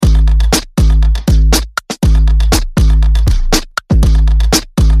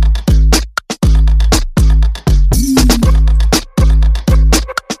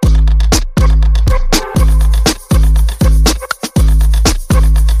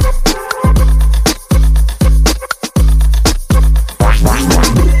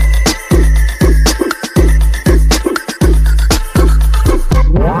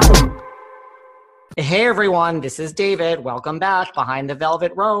everyone. This is David. Welcome back behind the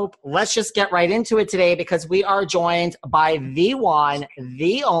velvet rope. Let's just get right into it today because we are joined by the one,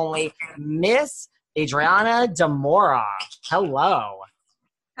 the only Miss Adriana de Moura. Hello.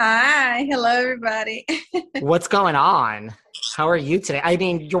 Hi. Hello, everybody. What's going on? How are you today? I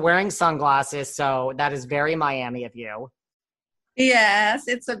mean, you're wearing sunglasses, so that is very Miami of you. Yes,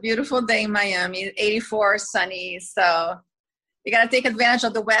 it's a beautiful day in Miami. 84, sunny. So you got to take advantage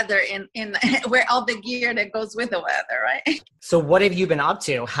of the weather in wear all the gear that goes with the weather, right? So what have you been up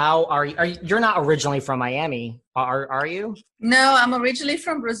to? How are you? You're not originally from Miami, are you? No, I'm originally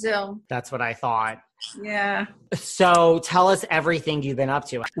from Brazil. That's what I thought. Yeah. So tell us everything you've been up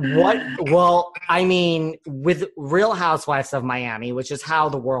to. Well, I mean, with Real Housewives of Miami, which is how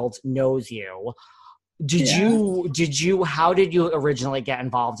the world knows you, how did you originally get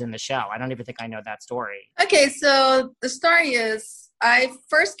involved in the show? I don't even think I know that story. Okay, so the story is I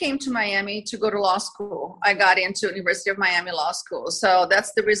first came to Miami to go to law school. I got into University of Miami Law School. So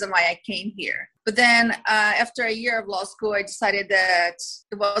that's the reason why I came here. But then after a year of law school, I decided that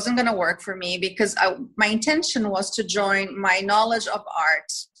it wasn't going to work for me because my intention was to join my knowledge of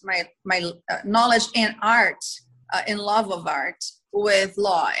art, my knowledge in art, in love of art, with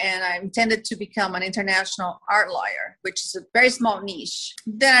law, and I intended to become an international art lawyer, which is a very small niche.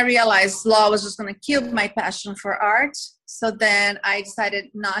 Then I realized law was just going to kill my passion for art. So then I decided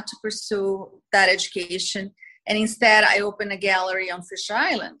not to pursue that education. And instead, I opened a gallery on Fisher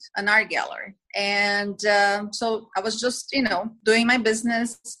Island, an art gallery. And so I was just, doing my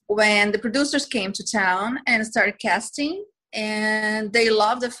business when the producers came to town and started casting. And they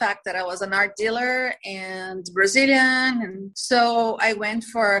loved the fact that I was an art dealer and Brazilian. And so I went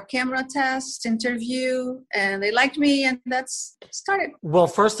for a camera test interview and they liked me and that's started. Well,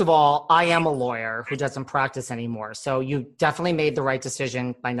 first of all, I am a lawyer who doesn't practice anymore. So you definitely made the right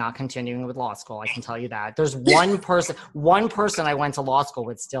decision by not continuing with law school. I can tell you that. There's one person I went to law school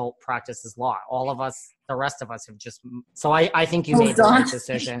with still practices law. All of us, the rest of us have just, so I think you made the right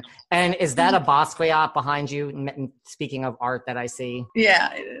decision. And is that a Basquiat behind you? Speaking of art that I see.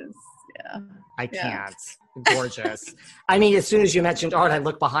 Yeah, it is. Yeah. I can't. Gorgeous. I mean, as soon as you mentioned art, I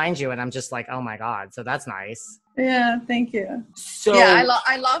look behind you and I'm just like, oh my God. So that's nice. Yeah, thank you. So yeah,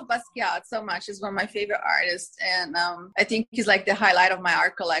 I love Basquiat so much. He's one of my favorite artists. And I think he's like the highlight of my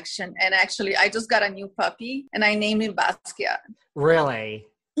art collection. And actually, I just got a new puppy and I named him Basquiat. Really?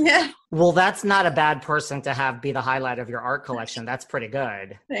 Yeah. Well, that's not a bad person to have be the highlight of your art collection. That's pretty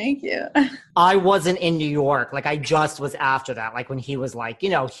good. Thank you. I wasn't in New York. Like I just was after that. Like when he was like,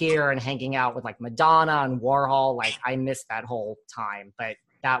 here and hanging out with like Madonna and Warhol. Like I missed that whole time, but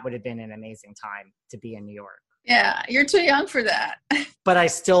that would have been an amazing time to be in New York. Yeah, you're too young for that. But I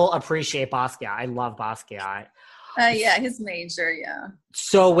still appreciate Basquiat. I love Basquiat. Yeah, he's major, yeah.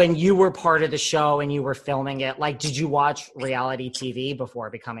 So when you were part of the show and you were filming it, like, did you watch reality TV before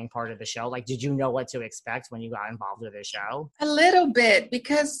becoming part of the show? Like, did you know what to expect when you got involved with the show? A little bit,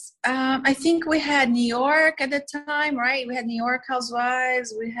 because I think we had New York at the time, right? We had New York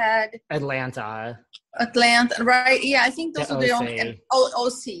Housewives. We had Atlanta, right? Yeah, I think those were the only. OC.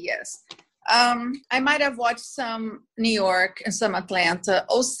 OC, yes. I might have watched some New York and some Atlanta.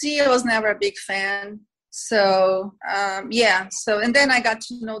 OC, I was never a big fan. So, and then I got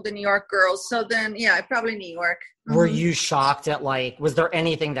to know the New York girls. So then, probably New York. Mm-hmm. Were you shocked at was there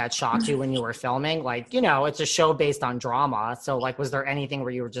anything that shocked you when you were filming? Like, it's a show based on drama. So like, was there anything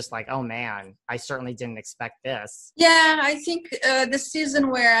where you were just like, oh man, I certainly didn't expect this? Yeah, I think the season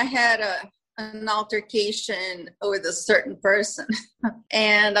where I had an altercation with a certain person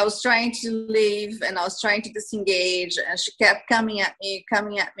and I was trying to leave and I was trying to disengage and she kept coming at me,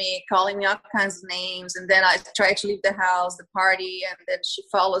 calling me all kinds of names. And then I tried to leave the house, the party, and then she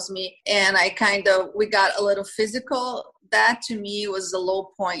follows me and we got a little physical. That to me was a low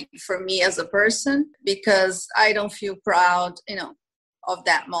point for me as a person because I don't feel proud, of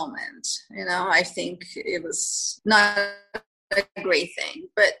that moment. I think it was not a great thing,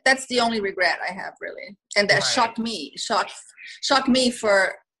 but that's the only regret I have, really, and that shocked me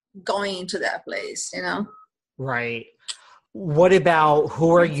for going into that place. Right. What about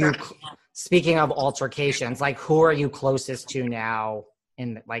who are you? Speaking of altercations, like who are you closest to now?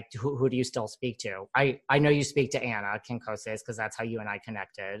 In like who do you still speak to? I know you speak to Anna Kinkoses because that's how you and I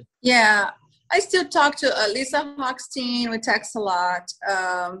connected. Yeah, I still talk to Lisa Hochstein. We text a lot.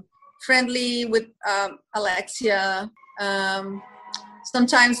 Friendly with Alexia.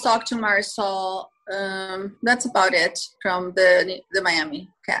 Sometimes talk to Marisol. That's about it from the Miami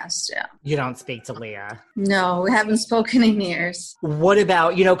cast. Yeah. You don't speak to Leah? No, we haven't spoken in years. What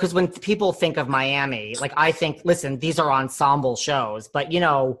about, because when people think of Miami, like I think, listen, these are ensemble shows, but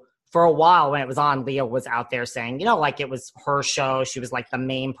for a while when it was on, Leah was out there saying, you know, like it was her show. She was like the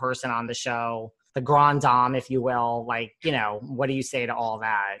main person on the show, the grand dame, if you will. Like, you know, what do you say to all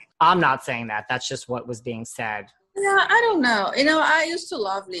that? I'm not saying that. That's just what was being said. Yeah, I don't know. You know, I used to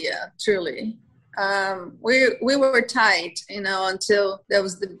love Leah, truly. We were tight, you know, until there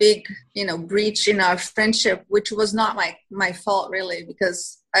was the big, you know, breach in our friendship, which was not my fault really,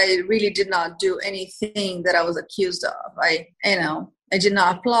 because I really did not do anything that I was accused of. I did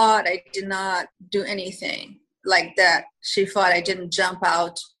not plot. I did not do anything like that. She thought I didn't jump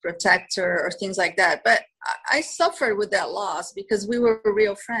out to protect her or things like that. But I suffered with that loss because we were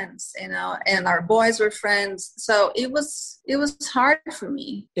real friends, you know, and our boys were friends. So it was hard for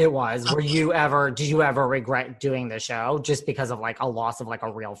me. It was. Did you ever regret doing the show just because of like a loss of like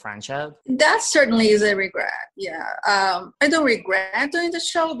a real friendship? That certainly is a regret. Yeah. I don't regret doing the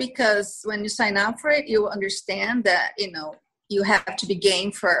show because when you sign up for it, you understand that, you know, you have to be game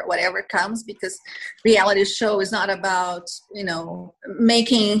for whatever comes, because reality show is not about, you know,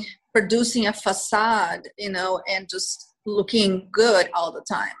 producing a facade, you know, and just looking good all the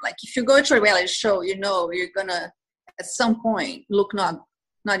time. Like if you go to a reality show, you know, you're gonna at some point look not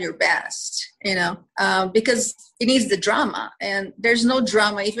your best, you know, because it needs the drama, and there's no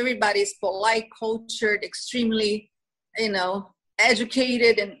drama if everybody's polite, cultured, extremely, you know,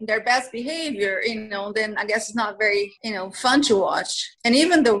 educated and their best behavior, you know, then I guess it's not very, you know, fun to watch. And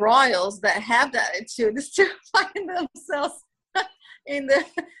even the royals that have that attitude still find themselves in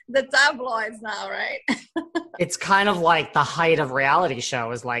the tabloids now, right? It's kind of like the height of reality show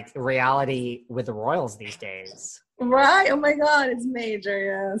is like reality with the royals these days. Right. Oh my God, it's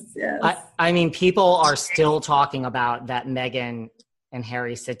major. Yes. I mean, people are still talking about that Meghan and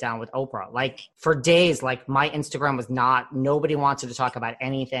Harry sit down with Oprah. Like for days, like my Instagram was nobody wanted to talk about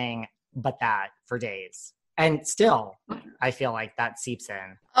anything but that for days. And still, I feel like that seeps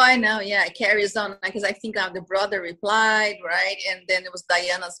in. Oh, I know. Yeah, it carries on because I think the brother replied, right? And then it was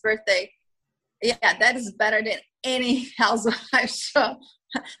Diana's birthday. Yeah, that is better than any Housewives show.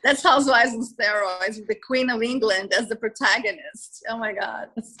 That's Housewives on steroids with the Queen of England as the protagonist. Oh my God.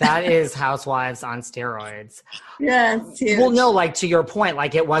 That is Housewives on steroids. Yeah, it's huge. Well, no, like to your point,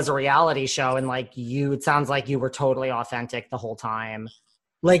 like it was a reality show and like it sounds like you were totally authentic the whole time.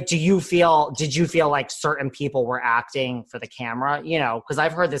 Like, did you feel like certain people were acting for the camera? You know, because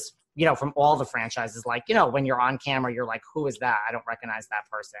I've heard this, you know, from all the franchises, like, you know, when you're on camera, you're like, who is that? I don't recognize that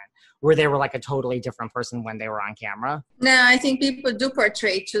person. Where they were like a totally different person when they were on camera. No, I think people do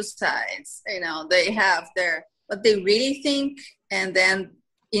portray two sides. You know, they have what they really think, and then,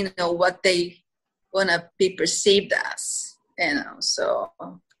 you know, what they want to be perceived as, you know, so.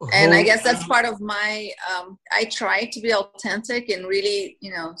 And I guess that's part of my, I try to be authentic and really,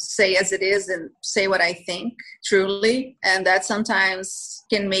 you know, say as it is and say what I think truly. And that sometimes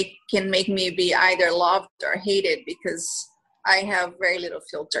can make me be either loved or hated because I have very little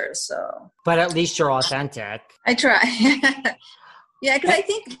filter. So. But at least you're authentic. I try. Yeah, because I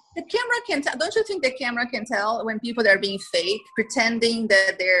think the camera can tell. Don't you think the camera can tell when people are being fake, pretending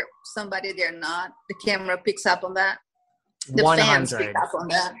that they're somebody they're not? The camera picks up on that. The 100. fans pick up on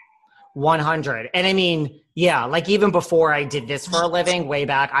that. 100. And I mean, yeah, like even before I did this for a living way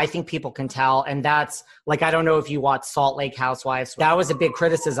back, I think people can tell. And that's like, I don't know if you watch Salt Lake Housewives. That was a big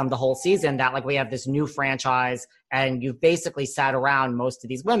criticism the whole season that like we have this new franchise and you've basically sat around most of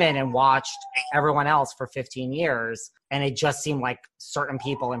these women and watched everyone else for 15 years. And it just seemed like certain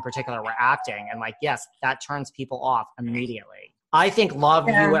people in particular were acting. And like, yes, that turns people off immediately. I think love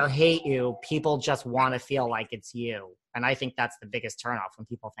you or hate you, people just want to feel like it's you. And I think that's the biggest turnoff when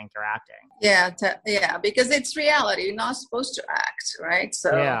people think you're acting. Yeah, because it's reality. You're not supposed to act, right?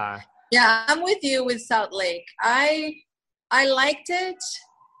 So yeah, I'm with you with Salt Lake. I liked it,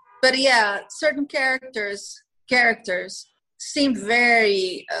 but yeah, certain characters seem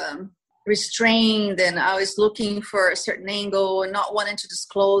very restrained and always looking for a certain angle and not wanting to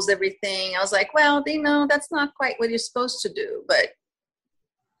disclose everything. I was like, well, you know, that's not quite what you're supposed to do. But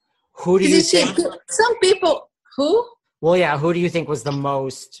who do you think? Some people who? Well, yeah, who do you think was the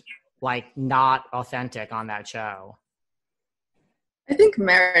most like not authentic on that show? I think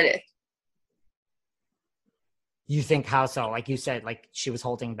Meredith. You think how so? Like you said, like she was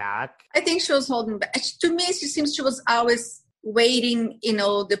holding back? I think she was holding back. To me, she seems she was always waiting, you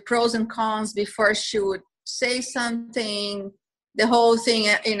know, the pros and cons before she would say something. The whole thing,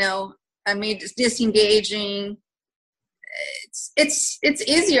 you know, I mean, it's disengaging. It's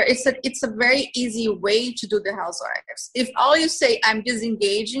easier. It's a very easy way to do the Housewives. If all you say, I'm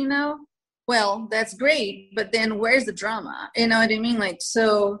disengaging now, well, that's great. But then where's the drama? You know what I mean? Like,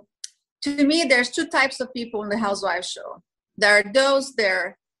 so to me, there's two types of people in the Housewives show. There are those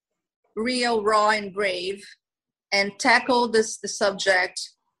there real, raw, and brave and tackle the subject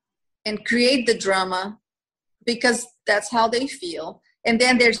and create the drama because that's how they feel. And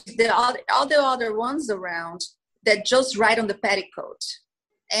then there's all the other ones around that just ride on the petticoat.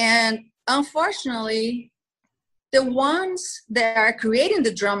 And unfortunately, the ones that are creating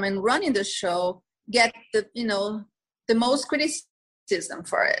the drama and running the show get the most criticism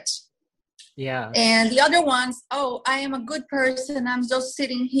for it. Yeah. And the other ones, oh, I am a good person. I'm just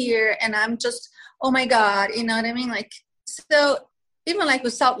sitting here and I'm just, oh my God, you know what I mean? Like, so even like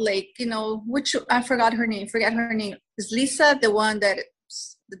with Salt Lake, which I forget her name. Is Lisa the one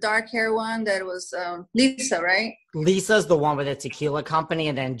the dark hair one that was Lisa, right? Lisa's the one with the tequila company,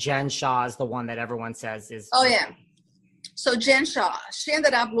 and then Jen Shaw is the one that everyone says is. Oh yeah. So Jen Shaw, she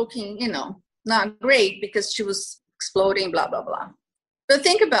ended up looking, not great because she was exploding, blah blah blah. But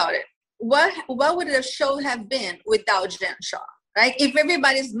think about it. What would the show have been without Jen Shaw? Right? If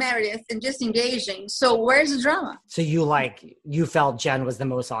everybody's Meredith and just engaging, so where's the drama? So you felt Jen was the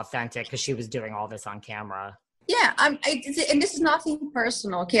most authentic because she was doing all this on camera. Yeah, and this is nothing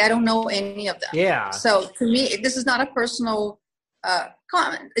personal. Okay, I don't know any of them. Yeah. So to me, this is not a personal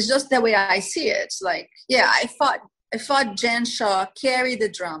comment. It's just the way I see it. It's like, yeah, I thought Jen Shaw carried the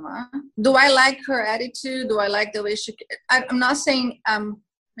drama. Do I like her attitude? Do I like the way I'm not saying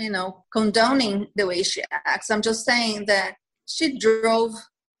condoning the way she acts. I'm just saying that she drove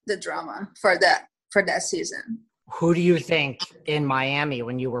the drama for that season. Who do you think in Miami,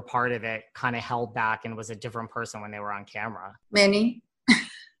 when you were part of it, kind of held back and was a different person when they were on camera? Many.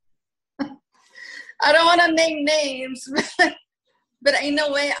 I don't want to name names, but in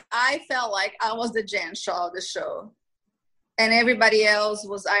a way, I felt like I was the Jen Shaw of the show. And everybody else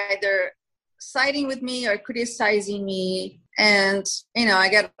was either siding with me or criticizing me. And, I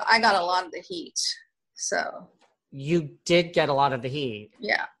got a lot of the heat. So. You did get a lot of the heat.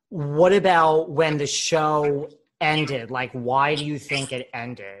 Yeah. What about when the show ended? Like, why do you think it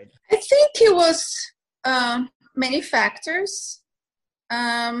ended? I think it was many factors.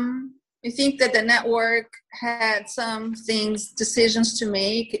 I think that the network had some decisions to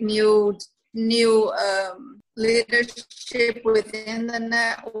make, new leadership within the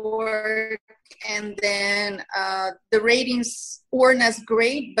network, and then the ratings weren't as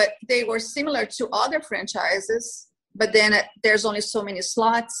great, but they were similar to other franchises. But then there's only so many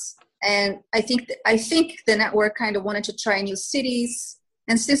slots. And I think the network kind of wanted to try new cities.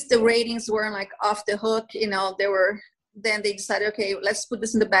 And since the ratings weren't like off the hook, then they decided, okay, let's put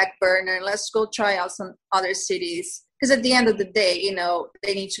this in the back burner. Let's go try out some other cities. Because at the end of the day,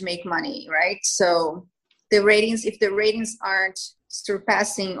 they need to make money, right? So if the ratings aren't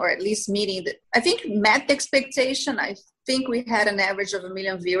surpassing or at least meeting, I think met the expectation. I think we had an average of 1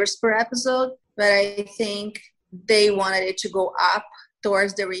 million viewers per episode, but I think they wanted it to go up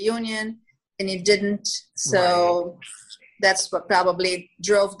towards the reunion, and it didn't. So That's what probably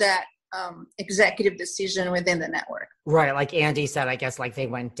drove that executive decision within the network. Right. Like Andy said, I guess like they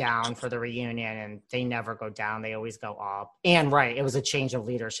went down for the reunion and they never go down. They always go up. And it was a change of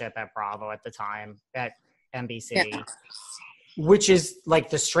leadership at Bravo at the time, at NBC, which is like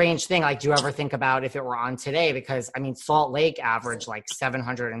the strange thing. Like, do you ever think about if it were on today? Because Salt Lake averaged like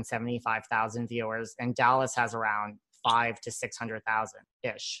 775,000 viewers and Dallas has around 500,000 to 600,000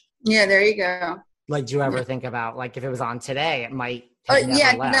 ish. Yeah, there you go. Like, do you ever think about like if it was on today, it might have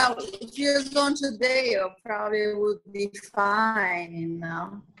never left. No, if it was on today, it probably would be fine,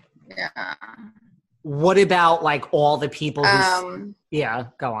 Yeah. What about like all the people who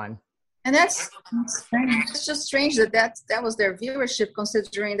go on. And that's strange. It's just strange that was their viewership,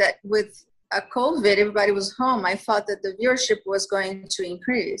 considering that with COVID, everybody was home. I thought that the viewership was going to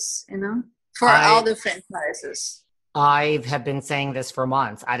increase, for all the franchises. I have been saying this for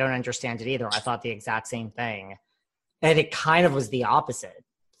months. I don't understand it either. I thought the exact same thing. And it kind of was the opposite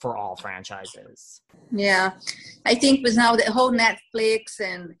for all franchises. Yeah. I think with now the whole Netflix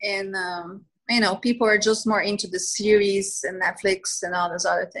and people are just more into the series and Netflix and all those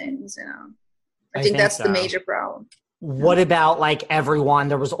other things, I think that's the major problem. What about like everyone?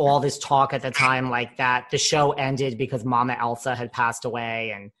 There was all this talk at the time like that the show ended because Mama Elsa had passed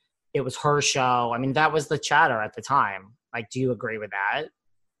away and it was her show. That was the chatter at the time. Like, do you agree with that?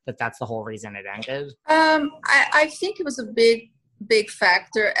 That's the whole reason it ended? I think it was a big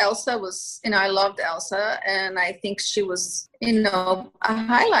factor. Elsa was, I loved Elsa, and I think she was, a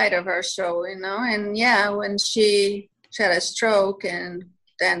highlight of her show, and when she had a stroke and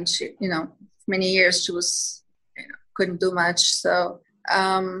then she, many years she was, couldn't do much. So,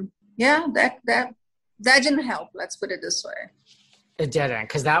 that didn't help. Let's put it this way. It didn't,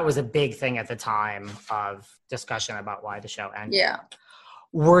 because that was a big thing at the time of discussion about why the show ended. Yeah.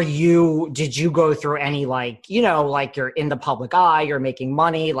 Did you go through any like, like you're in the public eye, you're making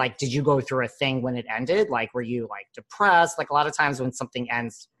money, like did you go through a thing when it ended? Like were you like depressed? Like a lot of times when something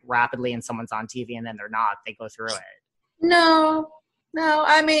ends rapidly and someone's on TV and then they're not, they go through it. No,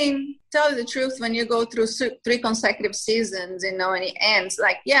 I mean, tell you the truth, when you go through 3 consecutive seasons, and it ends,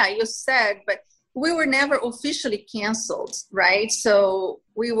 like, yeah, you said, but we were never officially canceled, right? So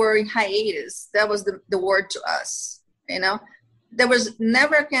we were in hiatus. That was the word to us, There was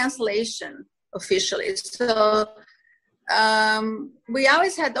never a cancellation officially. So we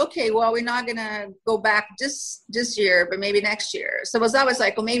always had, okay, well, we're not going to go back this year, but maybe next year. So it was always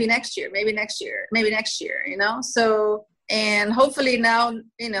like, oh, maybe next year. So, and hopefully now,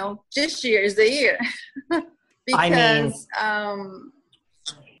 this year is the year. Because,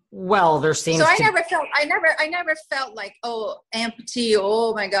 well, there seems so I never felt like, oh, empty.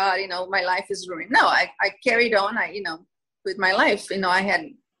 Oh my God, my life is ruined. No, I carried on. With my life, I had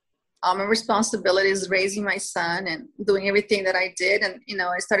all my responsibilities, raising my son and doing everything that I did. And,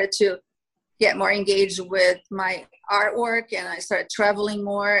 I started to get more engaged with my artwork, and I started traveling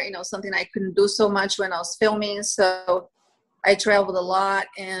more, something I couldn't do so much when I was filming. So I traveled a lot,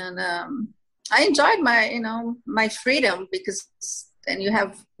 and I enjoyed my freedom, because then you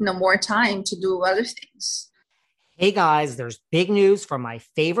have more time to do other things. Hey guys, there's big news from my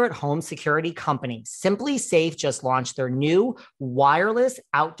favorite home security company. Simply Safe just launched their new wireless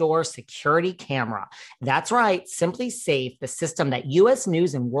outdoor security camera. That's right, Simply Safe, the system that US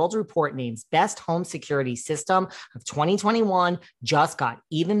News and World Report names best home security system of 2021, just got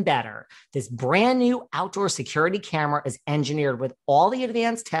even better. This brand new outdoor security camera is engineered with all the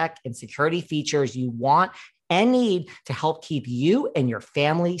advanced tech and security features you want and need to help keep you and your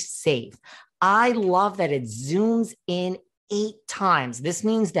family safe. I love that it zooms in 8 times. This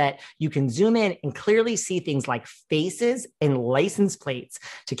means that you can zoom in and clearly see things like faces and license plates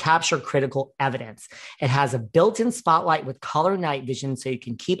to capture critical evidence. It has a built-in spotlight with color night vision, so you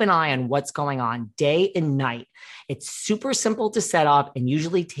can keep an eye on what's going on day and night. It's super simple to set up and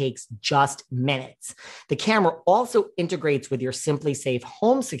usually takes just minutes. The camera also integrates with your Simply Safe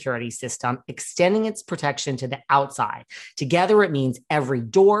home security system, extending its protection to the outside. Together, it means every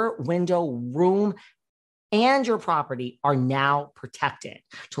door, window, room, and your property are now protected.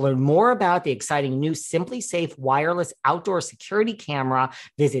 To learn more about the exciting new Simply Safe wireless outdoor security camera,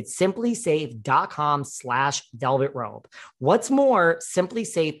 visit simplysafe.com/velvetrobe. What's more, Simply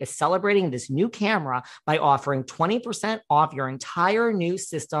Safe is celebrating this new camera by offering 20% off your entire new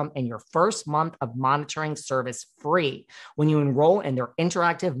system and your first month of monitoring service free when you enroll in their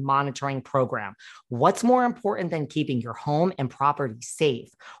interactive monitoring program. What's more important than keeping your home and property safe?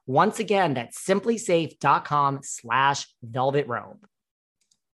 Once again, that's simplysafe.com/velvetrobe.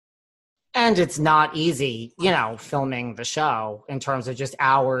 And it's not easy, filming the show in terms of just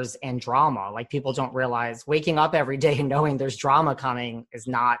hours and drama. Like people don't realize waking up every day and knowing there's drama coming is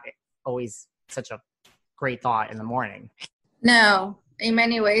not always such a great thought in the morning. No, in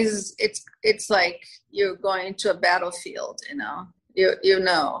many ways, it's like you're going to a battlefield,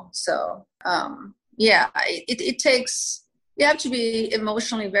 So, yeah, it takes, you have to be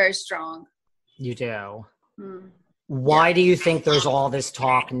emotionally very strong. You do. Why do you think there's all this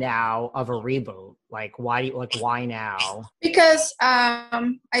talk now of a reboot? Why now? Because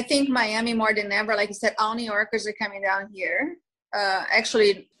I think Miami more than ever, like I said, all New Yorkers are coming down here.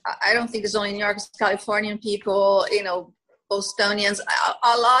 Actually, I don't think it's only New York, it's Californian people, Bostonians.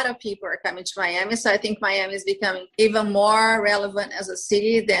 A lot of people are coming to Miami. So I think Miami is becoming even more relevant as a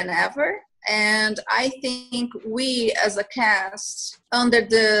city than ever. And I think we as a cast, under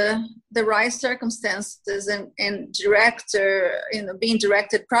the right circumstances and director, being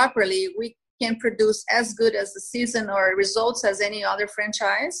directed properly, we can produce as good as the season or results as any other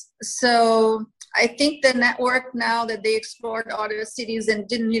franchise. So I think the network, now that they explored other cities and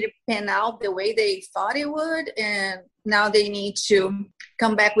didn't really pan out the way they thought it would, and now they need to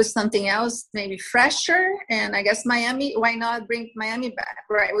come back with something else, maybe fresher. And I guess Miami, why not bring Miami back,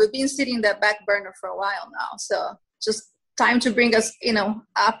 right? We've been sitting in the back burner for a while now. So just time to bring us,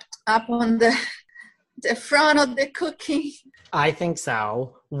 up on the front of the cooking. I think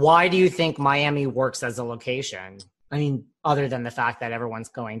so. Why do you think Miami works as a location? I mean, other than the fact that everyone's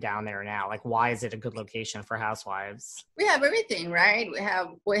going down there now, like, why is it a good location for Housewives? We have everything, right?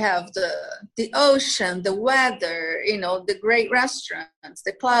 We have the ocean, the weather, the great restaurants,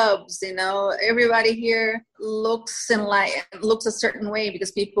 the clubs, everybody here looks a certain way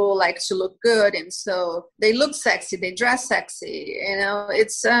because people like to look good. And so they look sexy, they dress sexy,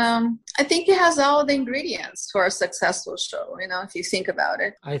 it's, I think it has all the ingredients for a successful show, if you think about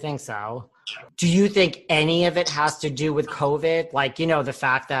it. I think so. Do you think any of it has to do with COVID, like, the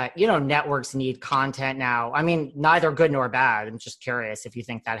fact that, networks need content now. I mean, neither good nor bad. I'm just curious if you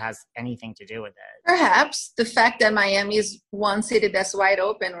think that has anything to do with it. Perhaps the fact that Miami is one city that's wide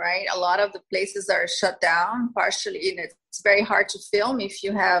open, right? A lot of the places are shut down partially, and it's very hard to film if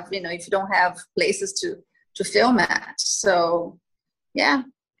you have, if you don't have places to film at. So, yeah.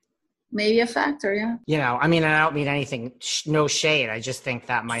 Maybe a factor, yeah. I mean, I don't mean anything, no shade. I just think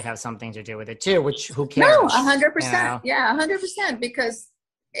that might have something to do with it too, which who cares? No, 100%. Yeah, 100%. Because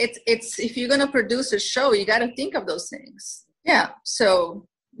it's if you're going to produce a show, you got to think of those things. Yeah. So,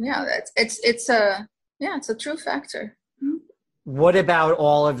 yeah, it's a true factor. What about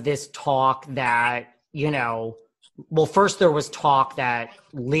all of this talk that, well, first there was talk that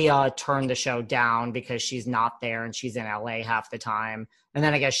Leah turned the show down because she's not there and she's in LA half the time. And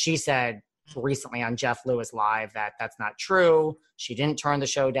then I guess she said recently on Jeff Lewis Live that that's not true. She didn't turn the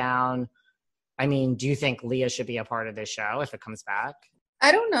show down. I mean, do you think Leah should be a part of this show if it comes back?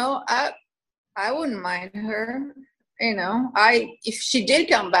 I don't know. I wouldn't mind her. If she did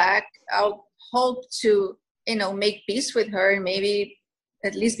come back, I'll hope to, make peace with her and maybe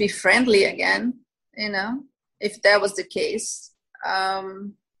at least be friendly again, if that was the case.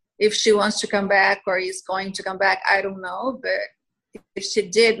 If she wants to come back or is going to come back, I don't know. But if she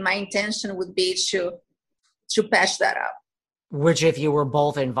did, my intention would be to patch that up. Which, if you were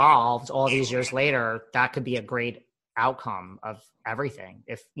both involved all these years later, that could be a great outcome of everything.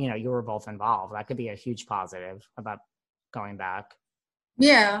 If, you were both involved, that could be a huge positive about going back.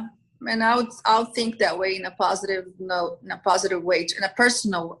 Yeah. And I'll think that way in a positive note, in a positive way, in a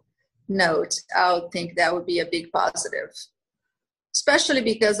personal note. I would think that would be a big positive, especially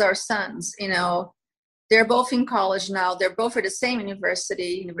because our sons, they're both in college now. They're both at the same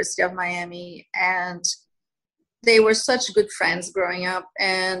University of Miami, and they were such good friends growing up,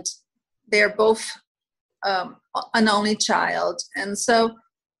 and they're both an only child. And so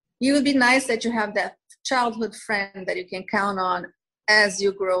it would be nice that you have that childhood friend that you can count on as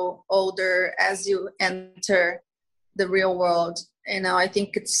you grow older, as you enter the real world. I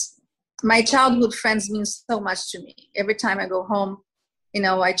think my childhood friends mean so much to me. Every time I go home,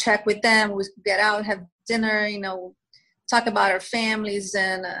 I check with them, we get out, have dinner, talk about our families,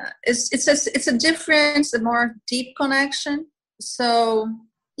 and it's a different, a more deep connection. So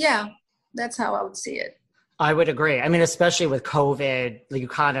yeah, that's how I would see it. I would agree. I mean, especially with COVID, you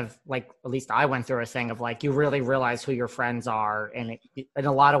kind of at least I went through a thing of you really realize who your friends are. And in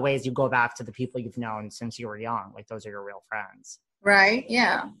a lot of ways, you go back to the people you've known since you were young. Those are your real friends. Right.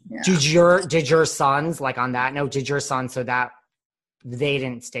 Yeah. Did your sons, on that note, so that they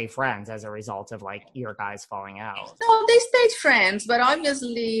didn't stay friends as a result of your guys falling out? No, they stayed friends, but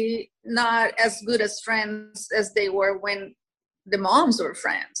obviously not as good as friends as they were when the moms were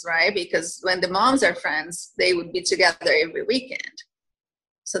friends, right? Because when the moms are friends, they would be together every weekend.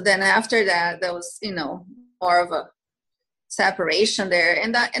 So then after that, there was, more of a separation there.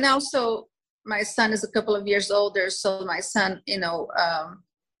 And also my son is a couple of years older. So my son,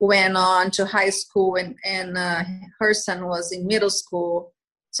 went on to high school and her son was in middle school.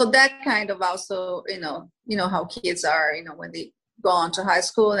 So that kind of also, how kids are, when they go on to high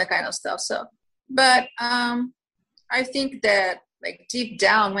school and that kind of stuff. So, but, I think that deep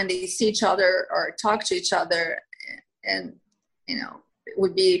down when they see each other or talk to each other and, it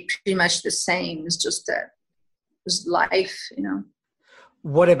would be pretty much the same. It's just that it's life,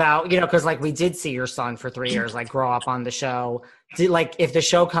 What about, because we did see your son for 3 years, grow up on the show. If the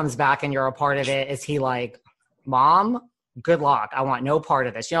show comes back and you're a part of it, is he Mom, good luck. I want no part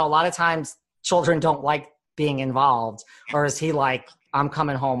of this. A lot of times children don't like being involved. Or is he I'm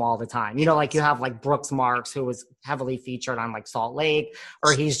coming home all the time? You have Brooks Marks, who was heavily featured on Salt Lake,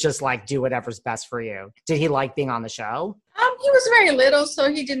 or he's just do whatever's best for you. Did he like being on the show? He was very little,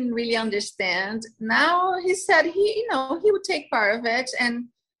 so he didn't really understand. Now he said he would take part of it. And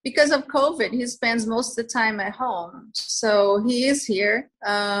because of COVID, he spends most of the time at home. So he is here.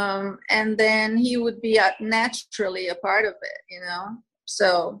 And then he would be naturally a part of it,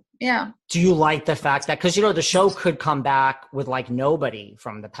 So, yeah. Do you like the fact that, because, the show could come back with nobody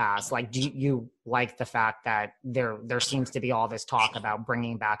from the past. Do you like the fact that there seems to be all this talk about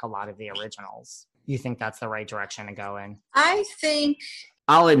bringing back a lot of the originals? You think that's the right direction to go in? I think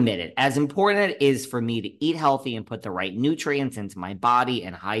I'll admit it, as important it is for me to eat healthy and put the right nutrients into my body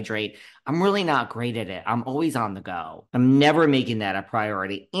and hydrate, I'm really not great at it. I'm always on the go. I'm never making that a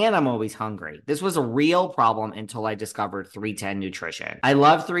priority, and I'm always hungry. This was a real problem until I discovered 310 Nutrition. I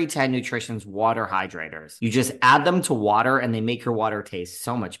love 310 Nutrition's water hydrators. You just add them to water and they make your water taste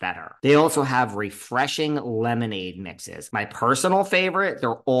so much better. They also have refreshing lemonade mixes. My personal favorite,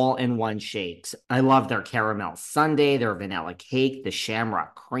 they're all-in-one shakes. I love their caramel sundae, their vanilla cake, the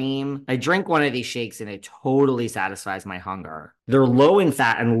shamrock cream. I drink one of these shakes and it totally satisfies my hunger. They're low in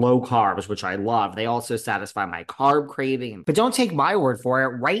fat and low carbs, which I love. They also satisfy my carb craving. But don't take my word for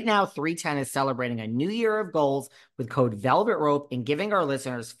it. Right now, 310 is celebrating a new year of goals with code Velvet Rope and giving our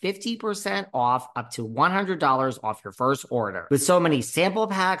listeners 50% off up to $100 off your first order. With so many sample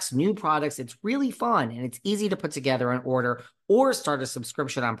packs, new products, it's really fun and it's easy to put together an order or start a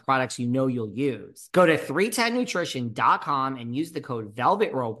subscription on products you know you'll use. Go to 310nutrition.com and use the code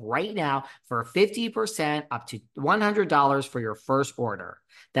Velvet Rope right now for 50% up to $100 for your first order.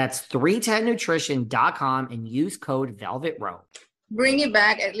 That's 310nutrition.com and use code Velvet Rope. Bringing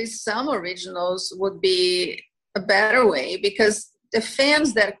back at least some originals would be a better way, because the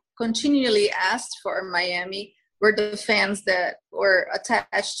fans that continually asked for Miami were the fans that were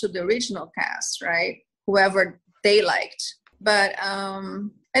attached to the original cast, right? Whoever they liked. But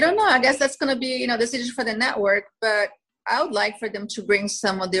I don't know. I guess that's going to be, the decision for the network. But I would like for them to bring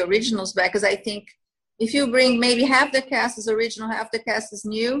some of the originals back, because I think if you bring maybe half the cast is original, half the cast is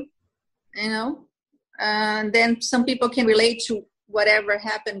new, and then some people can relate to whatever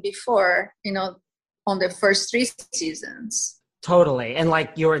happened before, on the first 3 seasons. Totally. And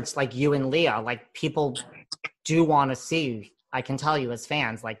it's like you and Leah, like people do want to see, I can tell you as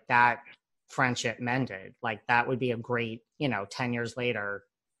fans, like that friendship mended. Like that would be a great, 10 years later.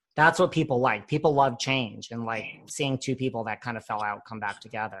 That's what people like. People love change and like seeing two people that kind of fell out come back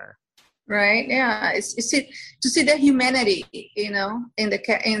together. Right. Yeah. It's to see the humanity, in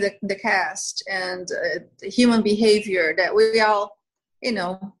the cast, and the human behavior that we all,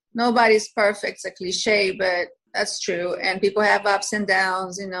 nobody's perfect. It's a cliche, but that's true. And people have ups and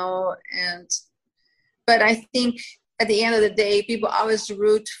downs, but I think at the end of the day, people always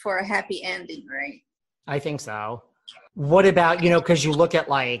root for a happy ending, right? I think so. What about, because you look at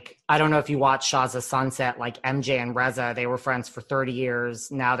I don't know if you watch Shahs of Sunset, like MJ and Reza, they were friends for 30 years.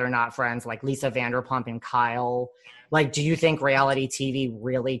 Now they're not friends, like Lisa Vanderpump and Kyle. Like, do you think reality TV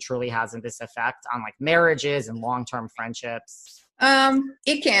really truly has this effect on marriages and long-term friendships?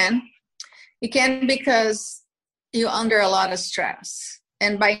 It can. It can, because you're under a lot of stress.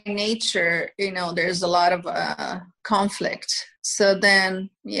 And by nature, there's a lot of conflict. So then,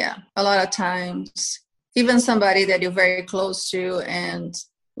 a lot of times, even somebody that you're very close to and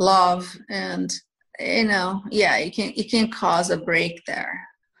love, and it can cause a break there.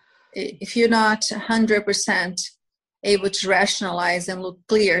 If you're not 100% able to rationalize and look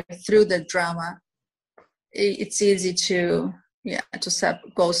clear through the drama, it's easy to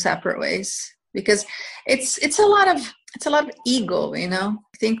go separate ways, because it's a lot of ego. I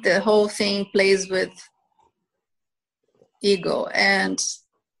think the whole thing plays with ego. And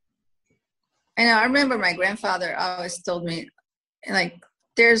I remember my grandfather always told me,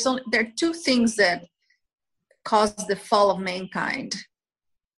 there are 2 things that cause the fall of mankind,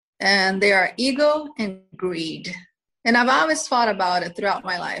 and they are ego and greed. And I've always thought about it throughout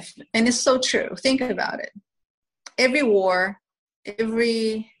my life, and it's so true. Think about it. Every war,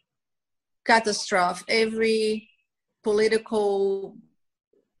 every catastrophe, every political,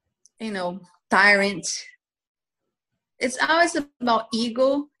 tyrant, it's always about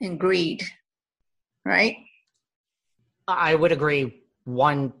ego and greed. Right? I would agree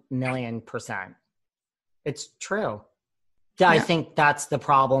 1,000,000%. It's true. Yeah. I think that's the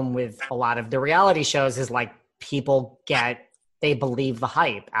problem with a lot of the reality shows is people they believe the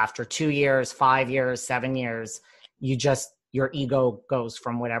hype. After 2 years, 5 years, 7 years, your ego goes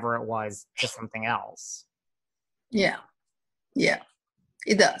from whatever it was to something else. Yeah. Yeah,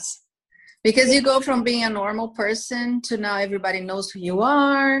 it does. Because you go from being a normal person to now everybody knows who you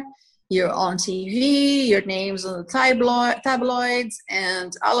are. You're on TV, your name's on the tabloids,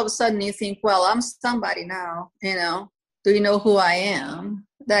 and all of a sudden you think, well, I'm somebody now, do you know who I am?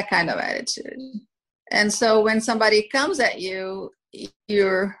 That kind of attitude. And so when somebody comes at you,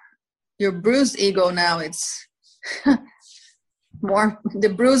 your bruised ego now, it's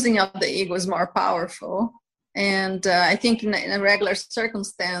the bruising of the ego is more powerful. And I think in a regular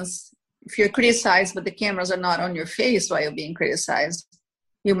circumstance, if you're criticized, but the cameras are not on your face while you're being criticized,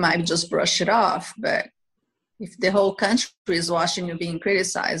 you might just brush it off. But if the whole country is watching you being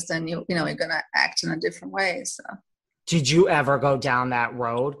criticized, then you're going to act in a different way. So Did you ever go down that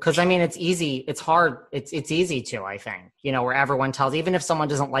road? Because I mean, it's easy. It's hard. It's easy to, I think, you know, where everyone tells, even if someone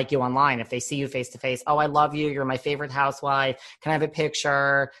doesn't like you online, if they see you face to face, oh, I love you. You're my favorite housewife. Can I have a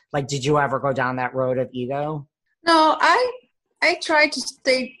picture? Like, did you ever go down that road of ego? No, I try to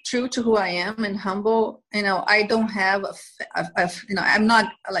stay true to who I am and humble. You know, I don't have you know, I'm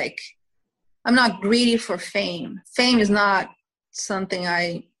not greedy for fame. Fame is not something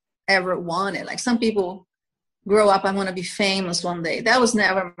I ever wanted. Like some people grow up, I want to be famous one day. That was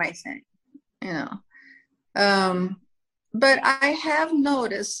never my thing, you know. But I have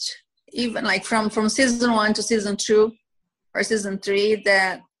noticed, even like from season 1 to season 2 or season 3,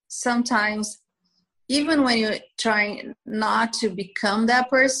 that sometimes even when you're trying not to become that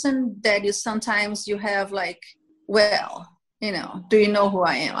person, that sometimes you have like, well, you know, do you know who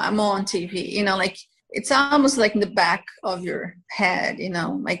I am? I'm on TV, you know, like it's almost like in the back of your head, you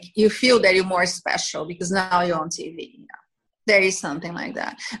know, like you feel that you're more special because now you're on TV. You know? There is something like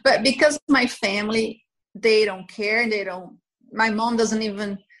that. But because my family, they don't care. My mom doesn't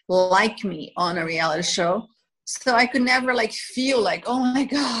even like me on a reality show. So I could never like feel like, oh my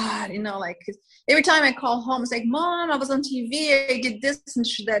God, you know, like every time I call home, it's like, Mom, I was on TV, I did this and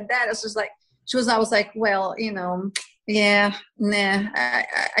that. It's just like, I was like, well, you know, yeah, nah,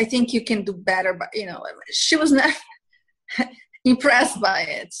 I think you can do better. But, you know, she was not impressed by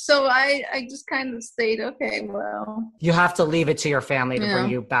it. So I just kind of stayed, okay, well. You have to leave it to your family to bring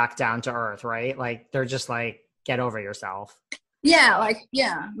you back down to earth, right? Like, they're just like, get over yourself. Yeah,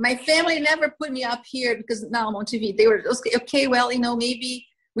 my family never put me up here because now I'm on TV. They were okay, well, you know, maybe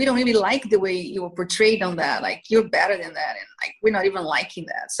we don't really like the way you were portrayed on that. Like, you're better than that. And like, we're not even liking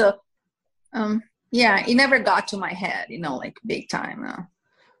that. So, yeah, it never got to my head, you know, like big time. No.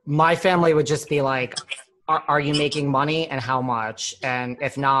 My family would just be like, are you making money and how much? And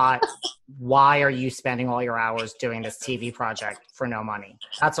if not, why are you spending all your hours doing this TV project for no money?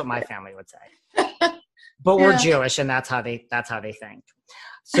 That's what my family would say. But we're Jewish, and that's how they think.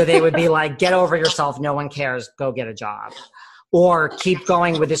 So they would be like, get over yourself. No one cares. Go get a job. Or keep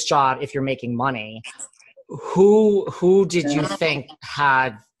going with this job if you're making money. Who did you think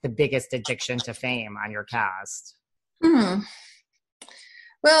had the biggest addiction to fame on your cast?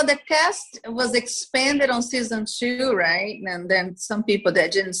 Well, the cast was expanded on season 2, right? And then some people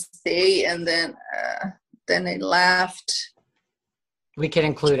that didn't stay, and then they left. We can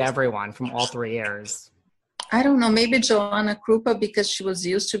include everyone from all 3 years. I don't know, maybe Joanna Krupa, because she was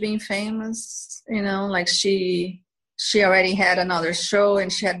used to being famous, you know, like she already had another show and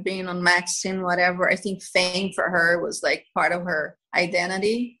she had been on Maxine, whatever. I think fame for her was like part of her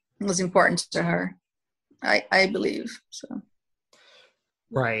identity. It was important to her, I believe. So.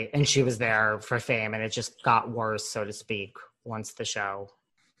 Right. And she was there for fame, and it just got worse, so to speak, once the show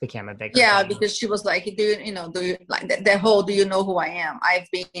became a bigger thing. Because she was like, do you like the whole, do you know who I am? I've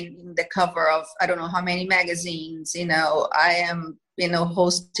been in the cover of I don't know how many magazines, you know, I am, you know,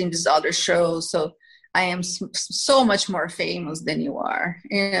 hosting these other shows, so I am so much more famous than you are,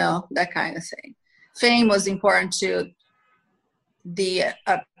 you know, that kind of thing. Fame was important to the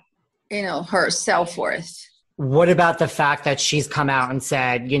you know, her self-worth. What about the fact that she's come out and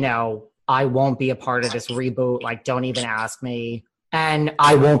said, you know, I won't be a part of this reboot, like, don't even ask me. And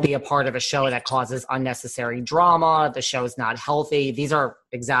I won't be a part of a show that causes unnecessary drama. The show's not healthy. These are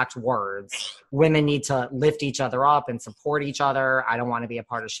exact words. Women need to lift each other up and support each other. I don't want to be a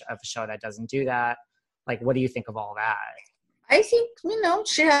part of a show that doesn't do that. Like, what do you think of all that? I think, you know,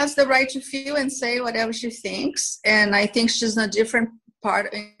 she has the right to feel and say whatever she thinks. And I think she's in a different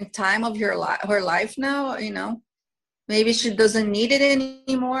part in time of her life now, you know. Maybe she doesn't need it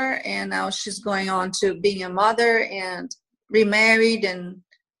anymore. And now she's going on to being a mother and remarried, and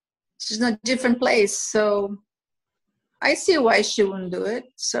she's in a different place. So I see why she wouldn't do it.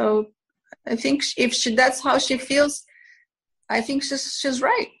 So I think if that's how she feels, I think she's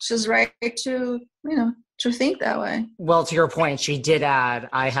right. She's right to, you know, to think that way. Well, to your point, she did add,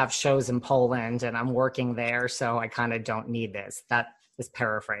 I have shows in Poland and I'm working there, so I kind of don't need this. That is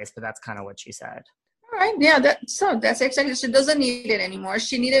paraphrased, but that's kind of what she said. All right. Yeah. That's exactly. She doesn't need it anymore.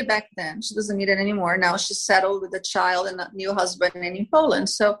 She needed it back then. She doesn't need it anymore. Now she's settled with a child and a new husband and in Poland.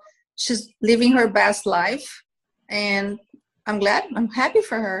 So she's living her best life, and I'm happy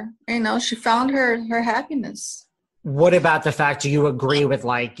for her. You know, she found her happiness. What about the fact, do you agree with,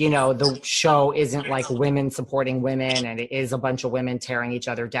 like, you know, the show isn't like women supporting women and it is a bunch of women tearing each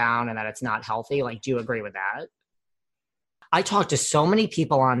other down and that it's not healthy? Like, do you agree with that? I talk to so many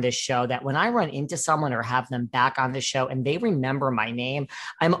people on this show that when I run into someone or have them back on the show and they remember my name,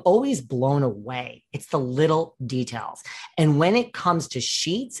 I'm always blown away. It's the little details. And when it comes to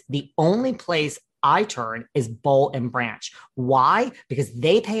sheets, the only place I turn is Boll and Branch. Why? Because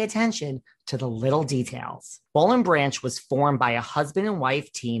they pay attention to the little details. Boll and Branch was formed by a husband and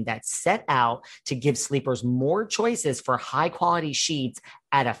wife team that set out to give sleepers more choices for high quality sheets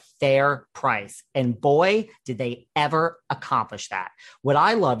at a fair price. And boy, did they ever accomplish that. What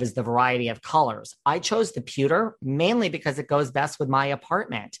I love is the variety of colors. I chose the pewter mainly because it goes best with my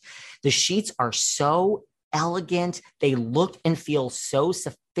apartment. The sheets are so elegant. They look and feel so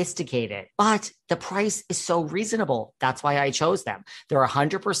sophisticated, but the price is so reasonable. That's why I chose them. They're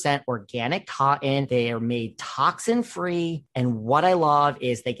 100% organic cotton. They are made toxin free. And what I love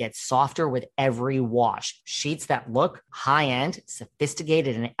is they get softer with every wash. Sheets that look high end,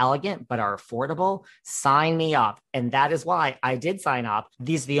 sophisticated, and elegant, but are affordable. Sign me up. And that is why I did sign up.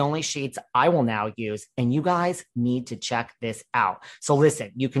 These are the only sheets I will now use. And you guys need to check this out. So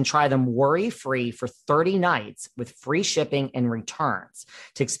listen, you can try them worry-free for 30 nights with free shipping and returns.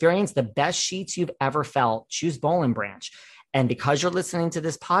 To experience the best sheets you've ever felt, choose Boll and Branch. And because you're listening to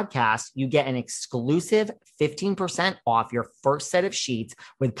this podcast, you get an exclusive 15% off your first set of sheets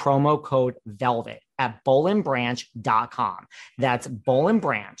with promo code VELVET at bollandbranch.com. That's Boll and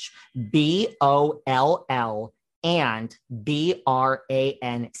Branch, BOLL and BRANCH.com,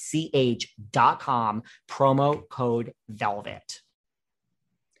 promo code VELVET.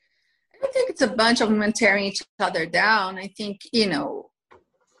 I think it's a bunch of women tearing each other down. I think,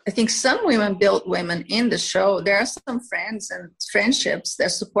 I think some women build women in the show. There are some friends and friendships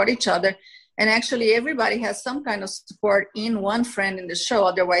that support each other. And actually everybody has some kind of support in one friend in the show.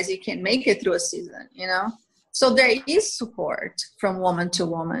 Otherwise you can't make it through a season, So there is support from woman to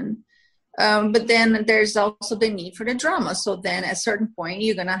woman. But then there's also the need for the drama. So then at a certain point,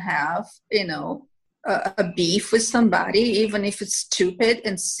 you're going to have, a beef with somebody, even if it's stupid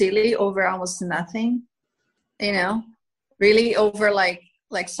and silly over almost nothing, really over like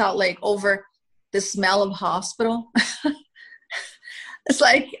Salt Lake, over the smell of hospital. It's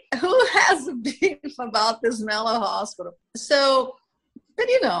like, who has a beef about the smell of hospital? So, but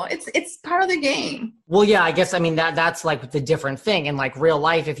it's part of the game. Well, yeah, I guess, that's like the different thing. In like real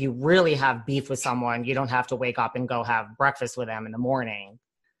life, if you really have beef with someone, you don't have to wake up and go have breakfast with them in the morning.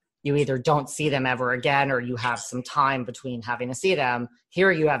 You either don't see them ever again, or you have some time between having to see them. Here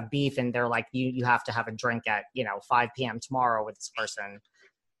you have beef and they're like, you have to have a drink at, 5 p.m. tomorrow with this person.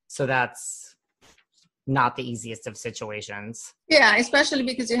 So that's not the easiest of situations. Yeah, especially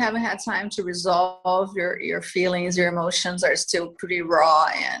because you haven't had time to resolve your feelings, your emotions are still pretty raw.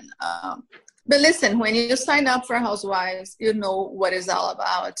 And but listen, when you sign up for Housewives, you know what it's all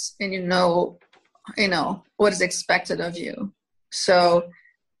about, and you know what is expected of you. So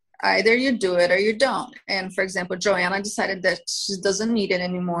either you do it or you don't. And for example, Joanna decided that she doesn't need it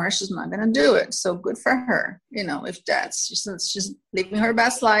anymore. She's not going to do it. So good for her. If that's, she's living her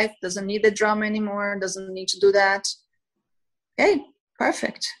best life, doesn't need the drama anymore, doesn't need to do that. Okay,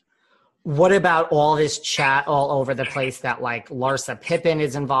 perfect. What about all this chat all over the place that like Larsa Pippen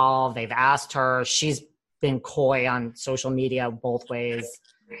is involved? They've asked her. She's been coy on social media both ways.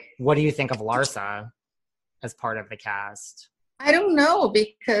 What do you think of Larsa as part of the cast? I don't know,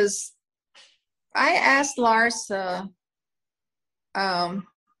 because I asked Larsa about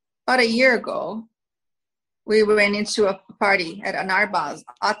a year ago. We went into a party at an Art Basel,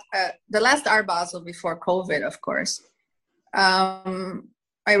 the last Art Basel before COVID, of course. I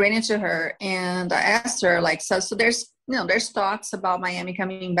ran into her and I asked her, like, so there's talks about Miami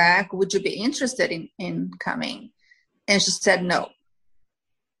coming back. Would you be interested in coming? And she said no.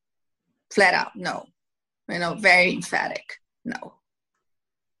 Flat out, no. Very emphatic. No.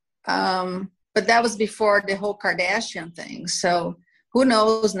 But that was before the whole Kardashian thing. So who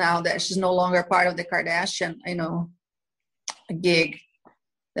knows now that she's no longer part of the Kardashian, gig,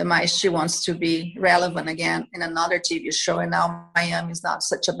 that she wants to be relevant again in another TV show. And now Miami is not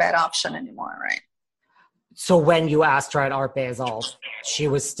such a bad option anymore, right? So when you asked her at Art Basel, she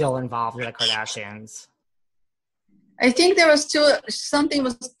was still involved with the Kardashians? I think there was still something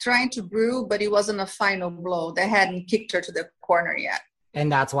was trying to brew, but it wasn't a final blow. They hadn't kicked her to the corner yet.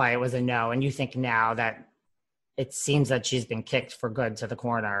 And that's why it was a no. And you think now that it seems that she's been kicked for good to the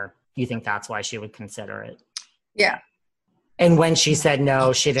corner, you think that's why she would consider it? Yeah. And when she said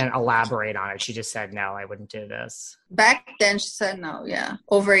no, she didn't elaborate on it. She just said, no, I wouldn't do this. Back then she said no, yeah.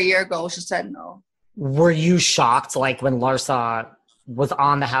 Over a year ago, she said no. Were you shocked, like when Larsa was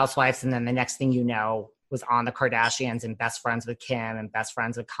on The Housewives and then the next thing you know, was on the Kardashians and best friends with Kim and best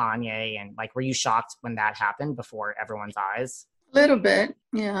friends with Kanye? And like, were you shocked when that happened before everyone's eyes? A little bit.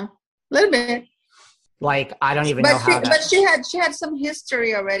 Yeah. A little bit. Like, I don't even know how that... But she had some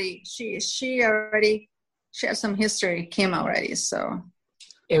history already. She had some history, Kim already, so...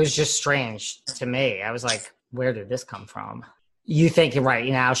 It was just strange to me. I was like, where did this come from? You think you're right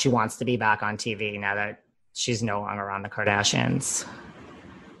now she wants to be back on TV now that she's no longer on the Kardashians.